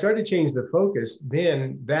 So when I started to change the focus,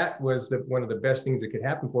 then that was one of the best things that could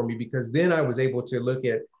happen for me, because then I was able to look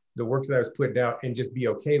at the work that I was putting out and just be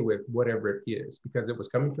okay with whatever it is, because it was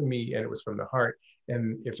coming from me and it was from the heart.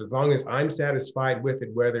 And if, as long as I'm satisfied with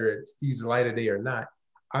it, whether it sees the light of day or not,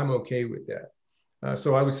 I'm okay with that.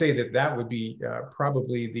 So I would say that would be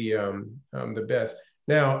probably the best.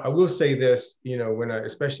 Now, I will say this, you know,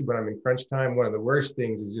 especially when I'm in crunch time, one of the worst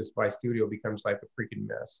things is just my studio becomes like a freaking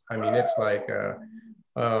mess. I mean, it's like,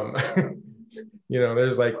 you know,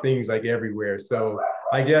 there's like things like everywhere. So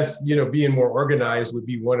I guess, you know, being more organized would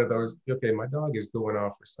be one of those. Okay, my dog is going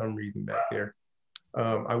off for some reason back there.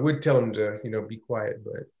 I would tell him to, you know, be quiet,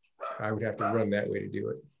 but I would have to run that way to do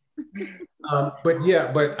it. But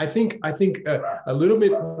yeah, but I think a little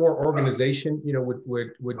bit more organization, you know,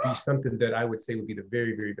 would be something that I would say would be the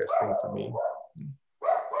very, very best thing for me.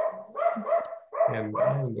 And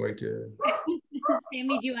I'm going to.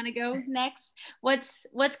 Sammy, do you want to go next? What's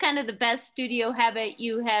kind of the best studio habit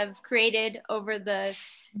you have created over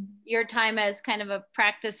your time as kind of a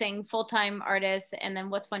practicing full-time artist, and then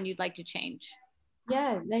what's one you'd like to change?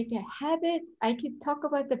 Yeah, like a habit, I could talk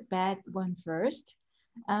about the bad one first.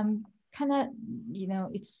 Kind of, you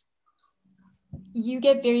know, you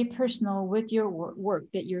get very personal with your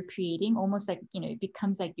work that you're creating, almost like, you know, it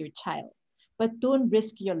becomes like your child, but don't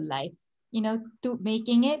risk your life, you know, to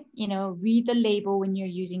making it, you know, read the label when you're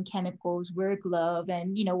using chemicals, wear a glove,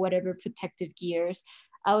 and, you know, whatever protective gears.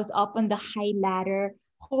 I was up on the high ladder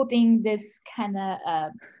holding this kind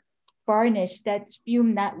of varnish that's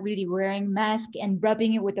fumed, not really wearing mask, and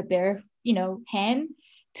rubbing it with a bare, you know, hand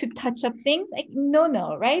to touch up things. Like,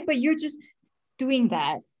 no, right? But you're just doing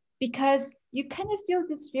that because you kind of feel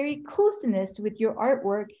this very closeness with your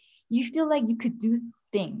artwork. You feel like you could do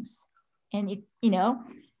things, and it, you know,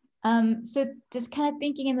 so just kind of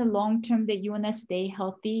thinking in the long term that you want to stay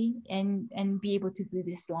healthy and be able to do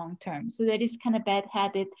this long term. So that is kind of bad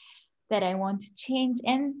habit that I want to change,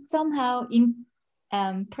 and somehow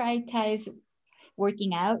prioritize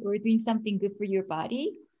working out or doing something good for your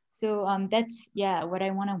body. So that's, yeah, what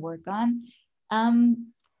I want to work on. I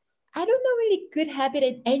don't know really good habit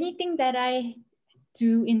at anything that I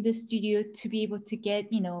do in the studio to be able to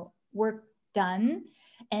get, you know, work done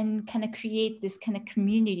and kind of create this kind of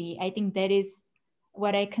community. I think that is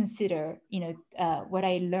what I consider, you know, what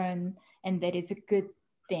I learn, and that is a good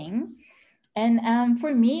thing. And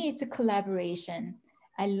for me, it's a collaboration.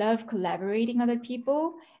 I love collaborating other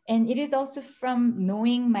people. And it is also from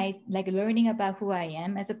knowing learning about who I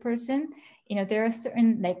am as a person. There are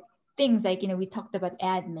certain things we talked about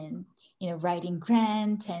admin, writing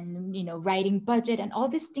grant and, writing budget and all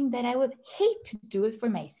these things that I would hate to do it for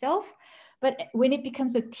myself. But when it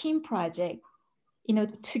becomes a team project,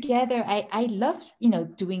 together, I love,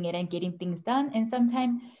 doing it and getting things done. And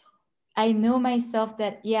sometimes I know myself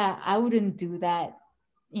that, yeah, I wouldn't do that.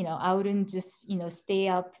 I wouldn't just, stay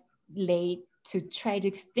up late to try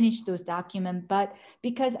to finish those documents. But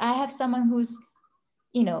because I have someone who's,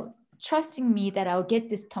 trusting me that I'll get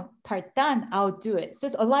this part done, I'll do it. So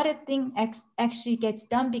a lot of things actually gets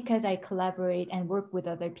done because I collaborate and work with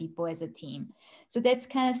other people as a team. So that's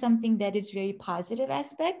kind of something that is very positive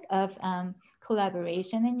aspect of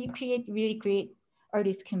collaboration, and you create really great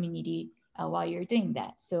artist community while you're doing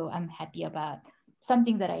that. So I'm happy about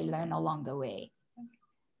something that I learned along the way.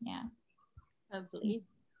 Yeah. Lovely.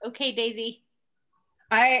 Okay, Daisy.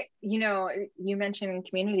 You mentioned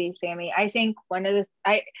community, Sammy. I think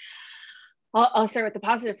I'll start with the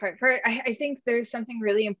positive part first. I think there's something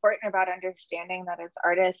really important about understanding that as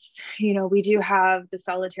artists, we do have the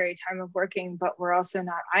solitary time of working, but we're also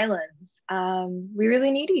not islands. We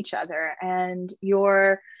really need each other, and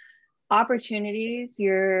your opportunities,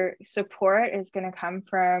 your support is going to come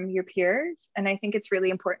from your peers. And I think it's really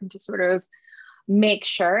important to sort of make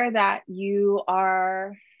sure that you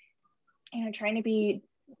are, trying to be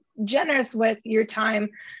generous with your time,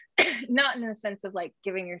 not in the sense of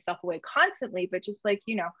giving yourself away constantly, but just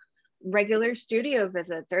regular studio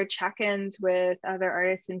visits or check-ins with other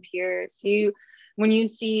artists and peers. When you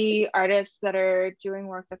see artists that are doing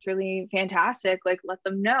work that's really fantastic, let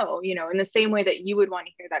them know, in the same way that you would want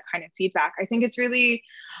to hear that kind of feedback. I think it's really,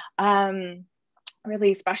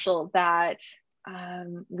 really special that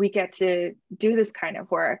we get to do this kind of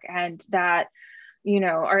work, and that,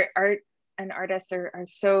 art and artists are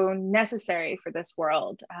so necessary for this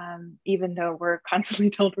world, even though we're constantly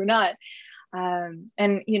told we're not. And,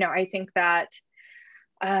 I think that,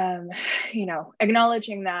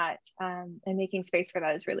 acknowledging that and making space for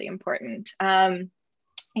that is really important.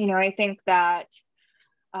 I think that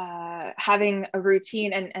having a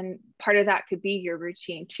routine, and part of that could be your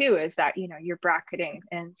routine too, is that, you're bracketing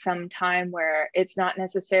in some time where it's not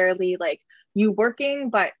necessarily you working,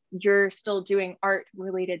 but you're still doing art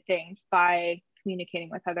related things by communicating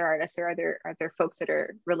with other artists or other folks that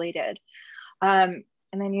are related. And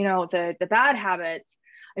then, the bad habits,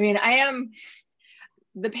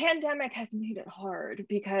 the pandemic has made it hard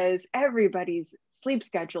because everybody's sleep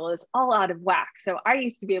schedule is all out of whack. So I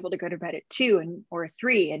used to be able to go to bed at 2 or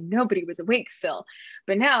 3 and nobody was awake still.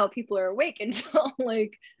 But now people are awake until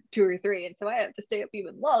 2 or 3. And so I have to stay up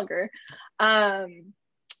even longer.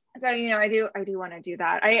 So, I do want to do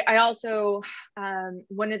that. I also,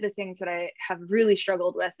 one of the things that I have really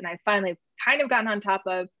struggled with, and I finally kind of gotten on top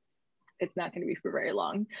of, it's not going to be for very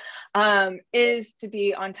long, is to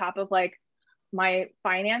be on top of my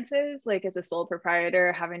finances, as a sole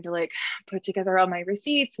proprietor, having to put together all my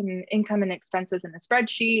receipts and income and expenses in a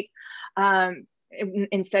spreadsheet,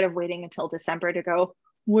 instead of waiting until December to go,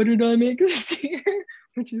 what did I make this year?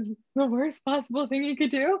 Which is the worst possible thing you could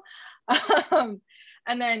do.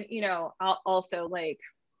 And then, I'll also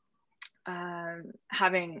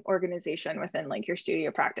having organization within your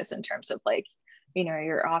studio practice in terms of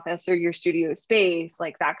your office or your studio space,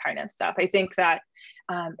 that kind of stuff. I think that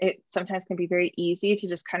it sometimes can be very easy to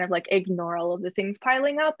just kind of ignore all of the things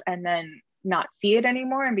piling up and then not see it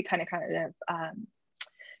anymore and be kind of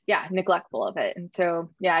neglectful of it. And so,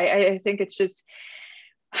 I think it's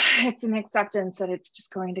an acceptance that it's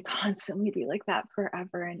just going to constantly be like that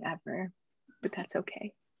forever and ever, but that's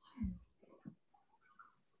okay.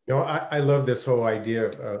 I love this whole idea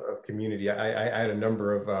of community. I had a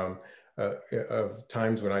number of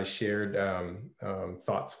times when I shared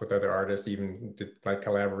thoughts with other artists, even did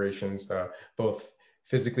collaborations, both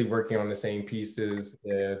physically working on the same pieces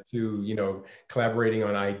to collaborating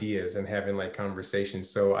on ideas and having conversations.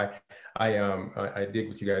 So I dig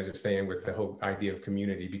what you guys are saying with the whole idea of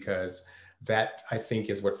community, because that I think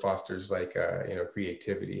is what fosters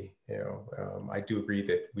creativity. I do agree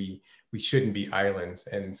that we shouldn't be islands,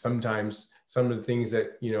 and sometimes some of the things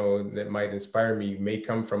that that might inspire me may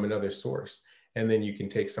come from another source, and then you can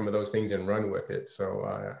take some of those things and run with it. So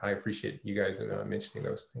I appreciate you guys mentioning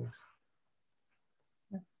those things.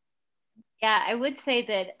 Yeah, I would say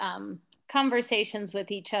that conversations with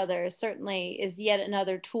each other certainly is yet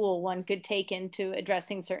another tool one could take into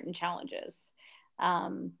addressing certain challenges.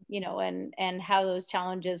 And how those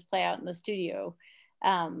challenges play out in the studio.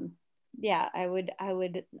 I would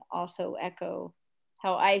also echo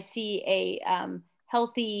how I see a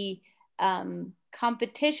healthy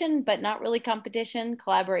competition, but not really competition,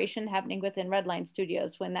 collaboration happening within RedLine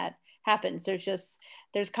Studios when that happens.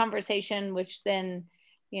 There's conversation, which then,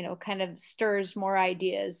 you know, kind of stirs more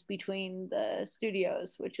ideas between the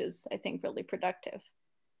studios, which is, I think, really productive.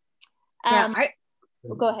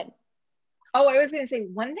 Go ahead. Oh, I was going to say,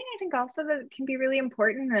 one thing I think also that can be really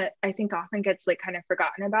important that I think often gets like kind of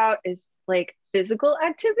forgotten about is like physical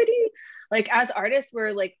activity. Like as artists,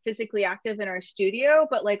 we're like physically active in our studio,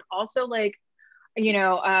 but like also like, you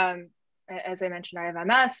know, as I mentioned, I have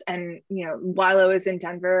MS, and, you know, while I was in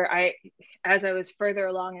Denver, as I was further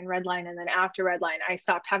along in RedLine and then after RedLine, I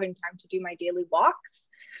stopped having time to do my daily walks.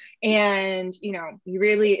 And, you know, you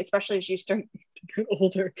really, especially as you start to get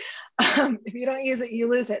older, if you don't use it, you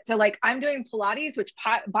lose it. So like I'm doing Pilates, which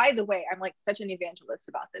by the way, I'm like such an evangelist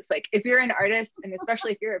about this. Like if you're an artist, and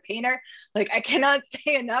especially if you're a painter, like I cannot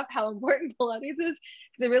say enough how important Pilates is,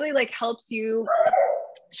 because it really like helps you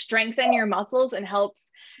strengthen your muscles and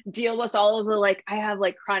helps deal with all of the, like, I have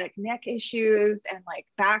like chronic neck issues and like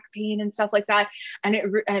back pain and stuff like that. And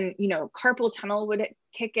you know, carpal tunnel would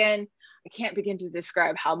kick in. I can't begin to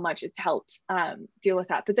describe how much it's helped deal with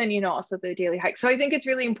that. But then, you know, also the daily hike. So I think it's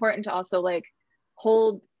really important to also like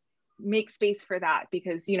make space for that,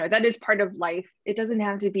 because, you know, that is part of life. It doesn't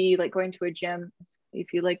have to be like going to a gym.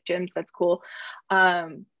 If you like gyms, that's cool.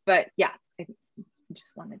 But yeah, I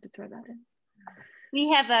just wanted to throw that in. We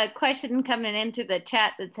have a question coming into the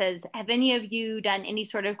chat that says, have any of you done any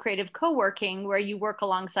sort of creative co-working where you work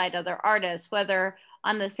alongside other artists, whether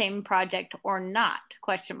on the same project or not,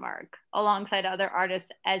 alongside other artists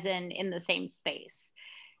as in the same space?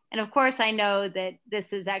 And of course, I know that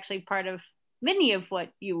this is actually part of many of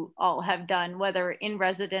what you all have done, whether in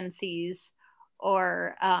residencies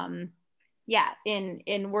or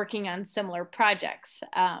in working on similar projects.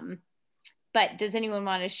 But does anyone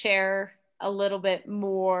want to share a little bit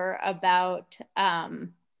more about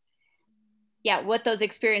what those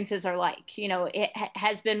experiences are like? You know, it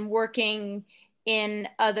has been working in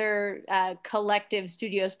other collective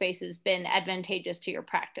studio spaces been advantageous to your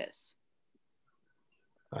practice?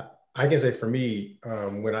 I can say for me,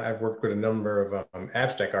 when I've worked with a number of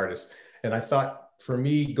abstract artists, and I thought for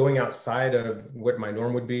me, going outside of what my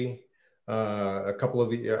norm would be, a couple of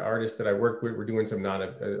the artists that I worked with were doing some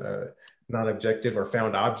non-objective or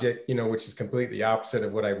found object, you know, which is completely opposite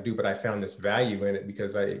of what I would do, but I found this value in it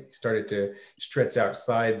because I started to stretch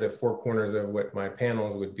outside the four corners of what my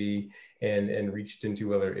panels would be and reached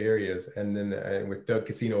into other areas. And then with Doug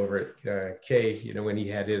Casino over at K, you know, when he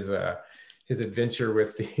had his adventure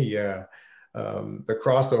with the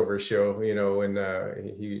crossover show, you know, and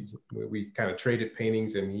we kind of traded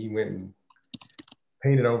paintings, and he went and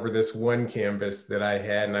painted over this one canvas that I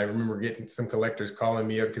had. And I remember getting some collectors calling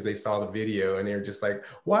me up because they saw the video, and they were just like,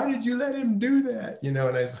 why did you let him do that? You know,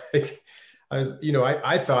 and I was like,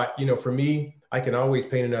 I thought, you know, for me, I can always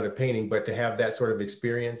paint another painting, but to have that sort of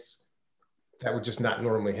experience, that would just not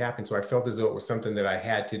normally happen. So I felt as though it was something that I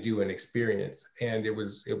had to do and experience. And it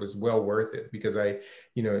was well worth it, because I,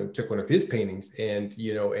 you know, took one of his paintings and,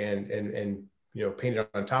 you know, and you know, painted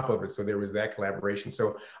on top of it. So there was that collaboration.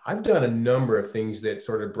 So I've done a number of things that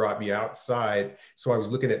sort of brought me outside. So I was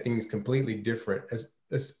looking at things completely different,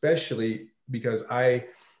 especially because I,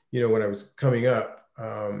 you know, when I was coming up,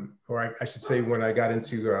 or I should say when I got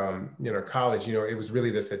into, you know, college, you know, it was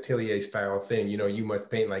really this atelier style thing, you know, you must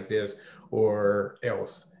paint like this or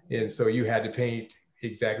else. And so you had to paint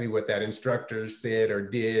exactly what that instructor said or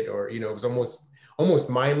did, or, you know, it was almost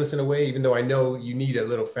mindless in a way, even though I know you need a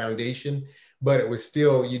little foundation, but it was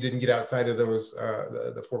still, you didn't get outside of those,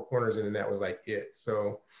 the four corners, and then that was like it.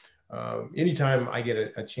 So anytime I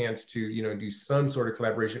get a chance to, you know, do some sort of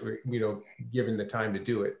collaboration, you know, given the time to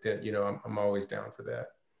do it, then, you know, I'm always down for that.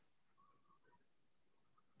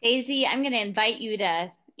 Daisy, I'm going to invite you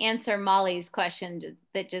to answer Molly's question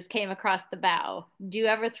that just came across the bow. Do you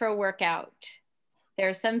ever throw work out? There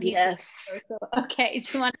are some pieces. Yes. Okay.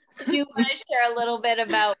 Do you want to share a little bit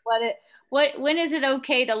about when is it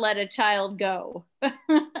okay to let a child go?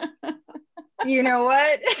 You know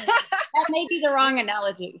what? That may be the wrong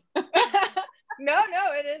analogy. No,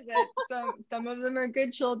 it isn't. Some of them are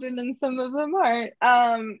good children and some of them aren't.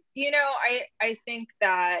 You know, I think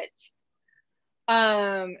that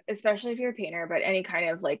especially if you're a painter, but any kind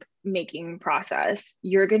of like making process,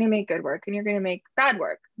 you're going to make good work and you're going to make bad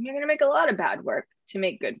work. You're going to make a lot of bad work to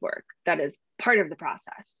make good work. That is part of the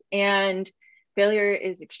process, and failure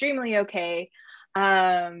is extremely okay.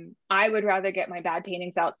 I would rather get my bad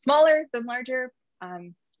paintings out smaller than larger.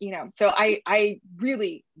 you know, so I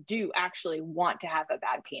really do actually want to have a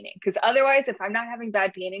bad painting, because otherwise, if I'm not having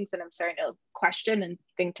bad paintings, then I'm starting to question and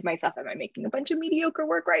think to myself, am I making a bunch of mediocre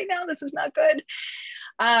work right now? This is not good.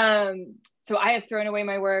 So I have thrown away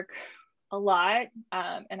my work a lot,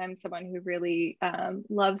 and I'm someone who really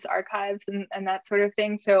loves archives and that sort of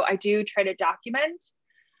thing. So I do try to document,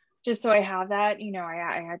 just so I have that. You know,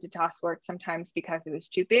 I had to toss work sometimes because it was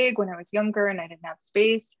too big when I was younger and I didn't have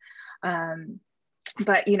space.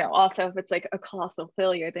 But, you know, also if it's like a colossal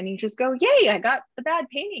failure, then you just go, yay, I got the bad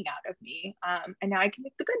painting out of me. And now I can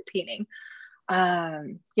make the good painting.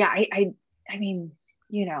 Yeah, I mean,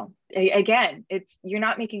 you know, again, you're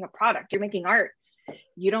not making a product, you're making art.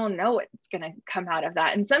 You don't know what's going to come out of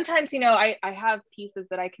that. And sometimes, you know, I have pieces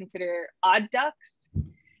that I consider odd ducks,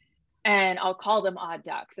 and I'll call them odd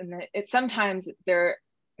ducks. And sometimes they're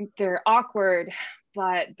awkward,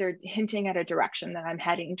 but they're hinting at a direction that I'm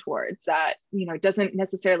heading towards that, you know, doesn't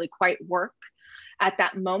necessarily quite work at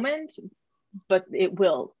that moment, but it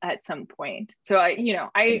will at some point. So I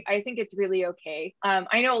think it's really okay.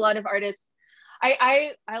 I know a lot of artists,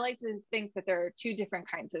 I like to think that there are two different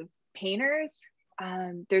kinds of painters.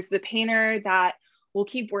 There's the painter that will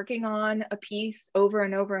keep working on a piece over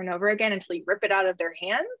and over and over again until you rip it out of their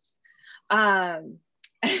hands. And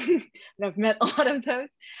I've met a lot of those.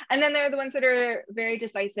 And then there are the ones that are very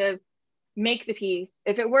decisive, make the piece.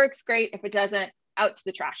 If it works, great. If it doesn't, out to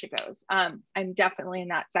the trash it goes. I'm definitely in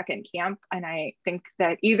that second camp. And I think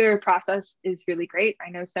that either process is really great.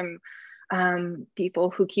 I know some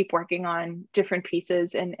people who keep working on different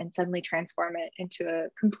pieces and suddenly transform it into a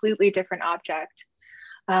completely different object.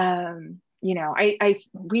 You know,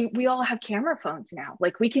 we all have camera phones now.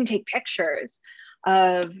 Like, we can take pictures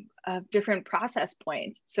of different process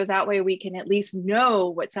points, so that way we can at least know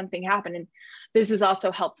what something happened. And this is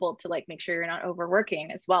also helpful to like make sure you're not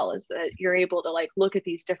overworking, as well as that you're able to like look at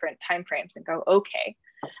these different time frames and go, okay,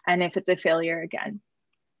 and if it's a failure, again,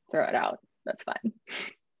 throw it out. That's fine.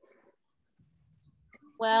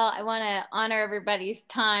 Well, I want to honor everybody's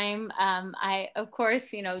time. I, of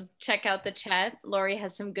course, you know, check out the chat. Lori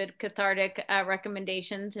has some good cathartic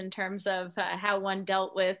recommendations in terms of how one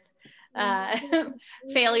dealt with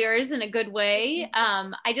failures in a good way.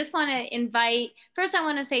 I just want to invite, first I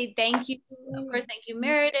want to say thank you, of course, thank you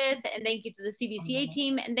Meredith, and thank you to the CBCA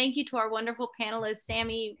team, and thank you to our wonderful panelists,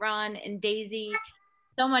 Sammy, Ron, and Daisy.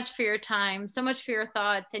 So much for your time, so much for your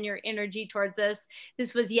thoughts and your energy towards this.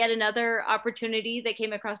 This was yet another opportunity that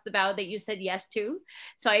came across the bow that you said yes to.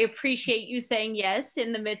 So I appreciate you saying yes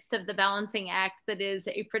in the midst of the balancing act that is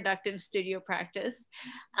a productive studio practice.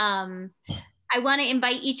 I want to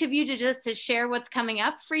invite each of you to share what's coming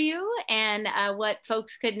up for you and what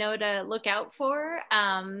folks could know to look out for,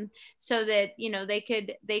 so that, you know, they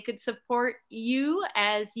could support you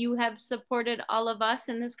as you have supported all of us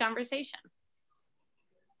in this conversation.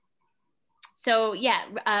 So yeah,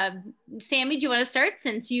 Sammy, do you want to start,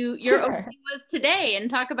 since your opening was today, and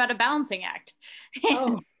talk about a balancing act?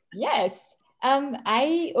 Oh, yes.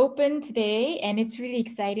 I opened today, and it's really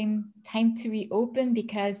exciting time to reopen,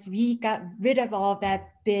 because we got rid of all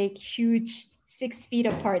that big, huge 6 feet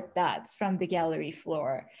apart dots from the gallery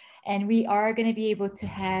floor. And we are going to be able to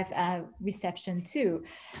have a reception too.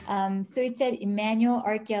 So it's at Emmanuel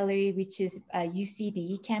Art Gallery, which is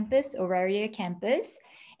UCD campus, Auraria campus.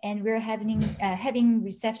 And we're having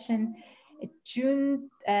reception June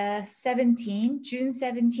 17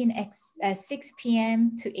 at 6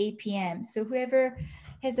 p.m. to 8 p.m. So whoever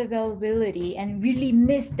has availability and really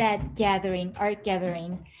missed that gathering, art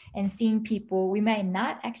gathering, and seeing people, we might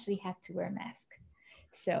not actually have to wear a mask.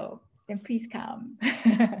 So then please come.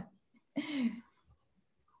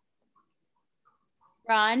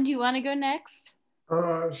 Ron, do you want to go next?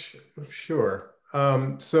 Sure.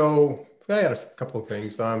 So I had a couple of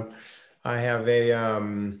things. I have a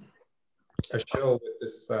show with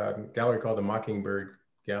this gallery called the Mockingbird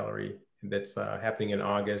Gallery that's happening in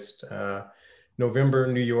August, November,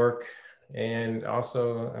 New York, and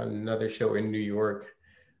also another show in New York.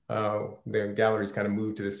 The galleries kind of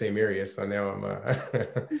moved to the same area, so now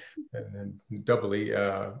I'm doubly.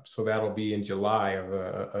 So that'll be in July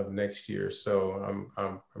of next year. So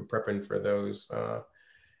I'm prepping for those.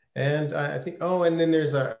 And I think, oh, and then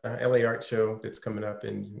there's a LA art show that's coming up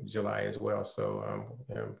in July as well. So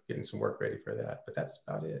I'm getting some work ready for that, but that's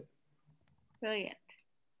about it. Brilliant.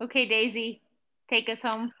 Okay, Daisy, take us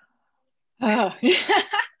home. Oh.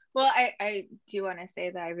 Well, I do want to say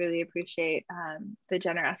that I really appreciate the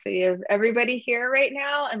generosity of everybody here right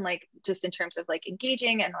now, and like just in terms of like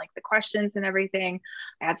engaging and like the questions and everything.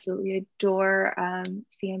 I absolutely adore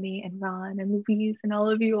Sammy and Ron and Louise and all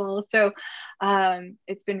of you all. So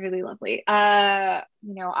it's been really lovely. You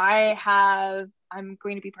know, I'm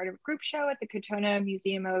going to be part of a group show at the Katonah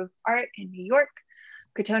Museum of Art in New York.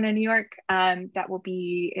 Katonah, New York. That will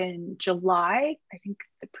be in July. I think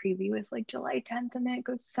the preview is like July 10th, and then it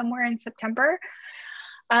goes somewhere in September.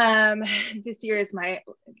 This year is my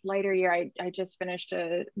lighter year. I just finished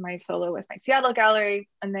my solo with my Seattle gallery,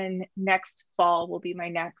 and then next fall will be my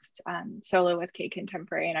next solo with K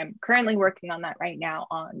Contemporary, and I'm currently working on that right now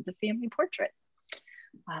on the family portrait.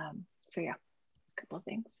 So yeah, a couple of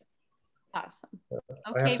things. Awesome.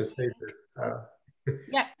 I have to say this.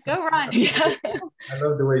 Yeah, go Ron. Yeah. I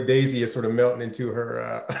love the way Daisy is sort of melting into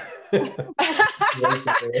her.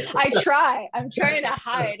 I'm trying to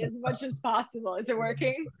hide as much as possible. Is it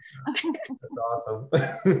working? That's awesome.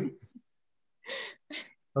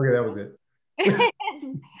 Okay, that was it.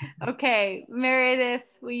 Okay, Meredith,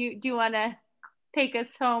 do you want to take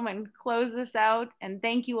us home and close this out? And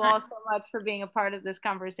thank you all so much for being a part of this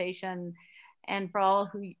conversation and for all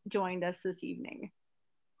who joined us this evening.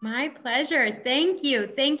 My pleasure. Thank you.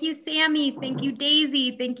 Thank you, Sammy. Thank you,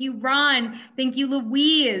 Daisy. Thank you, Ron. Thank you,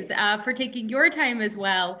 Louise, for taking your time as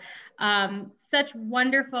well. Such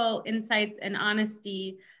wonderful insights and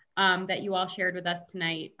honesty that you all shared with us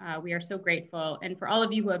tonight. We are so grateful. And for all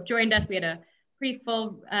of you who have joined us, we had a pretty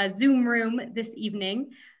full Zoom room this evening.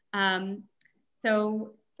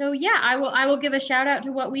 So yeah, I will give a shout out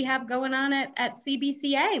to what we have going on at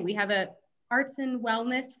CBCA. We have a Arts and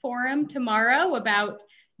Wellness Forum tomorrow about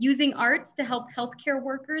using arts to help healthcare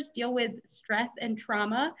workers deal with stress and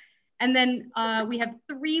trauma. And then we have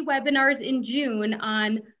 3 webinars in June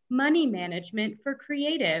on money management for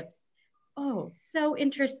creatives. Oh, so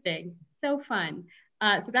interesting, so fun.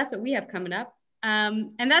 So that's what we have coming up.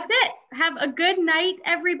 And that's it. Have a good night,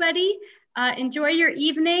 everybody. Enjoy your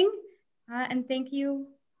evening. And thank you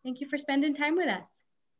for spending time with us.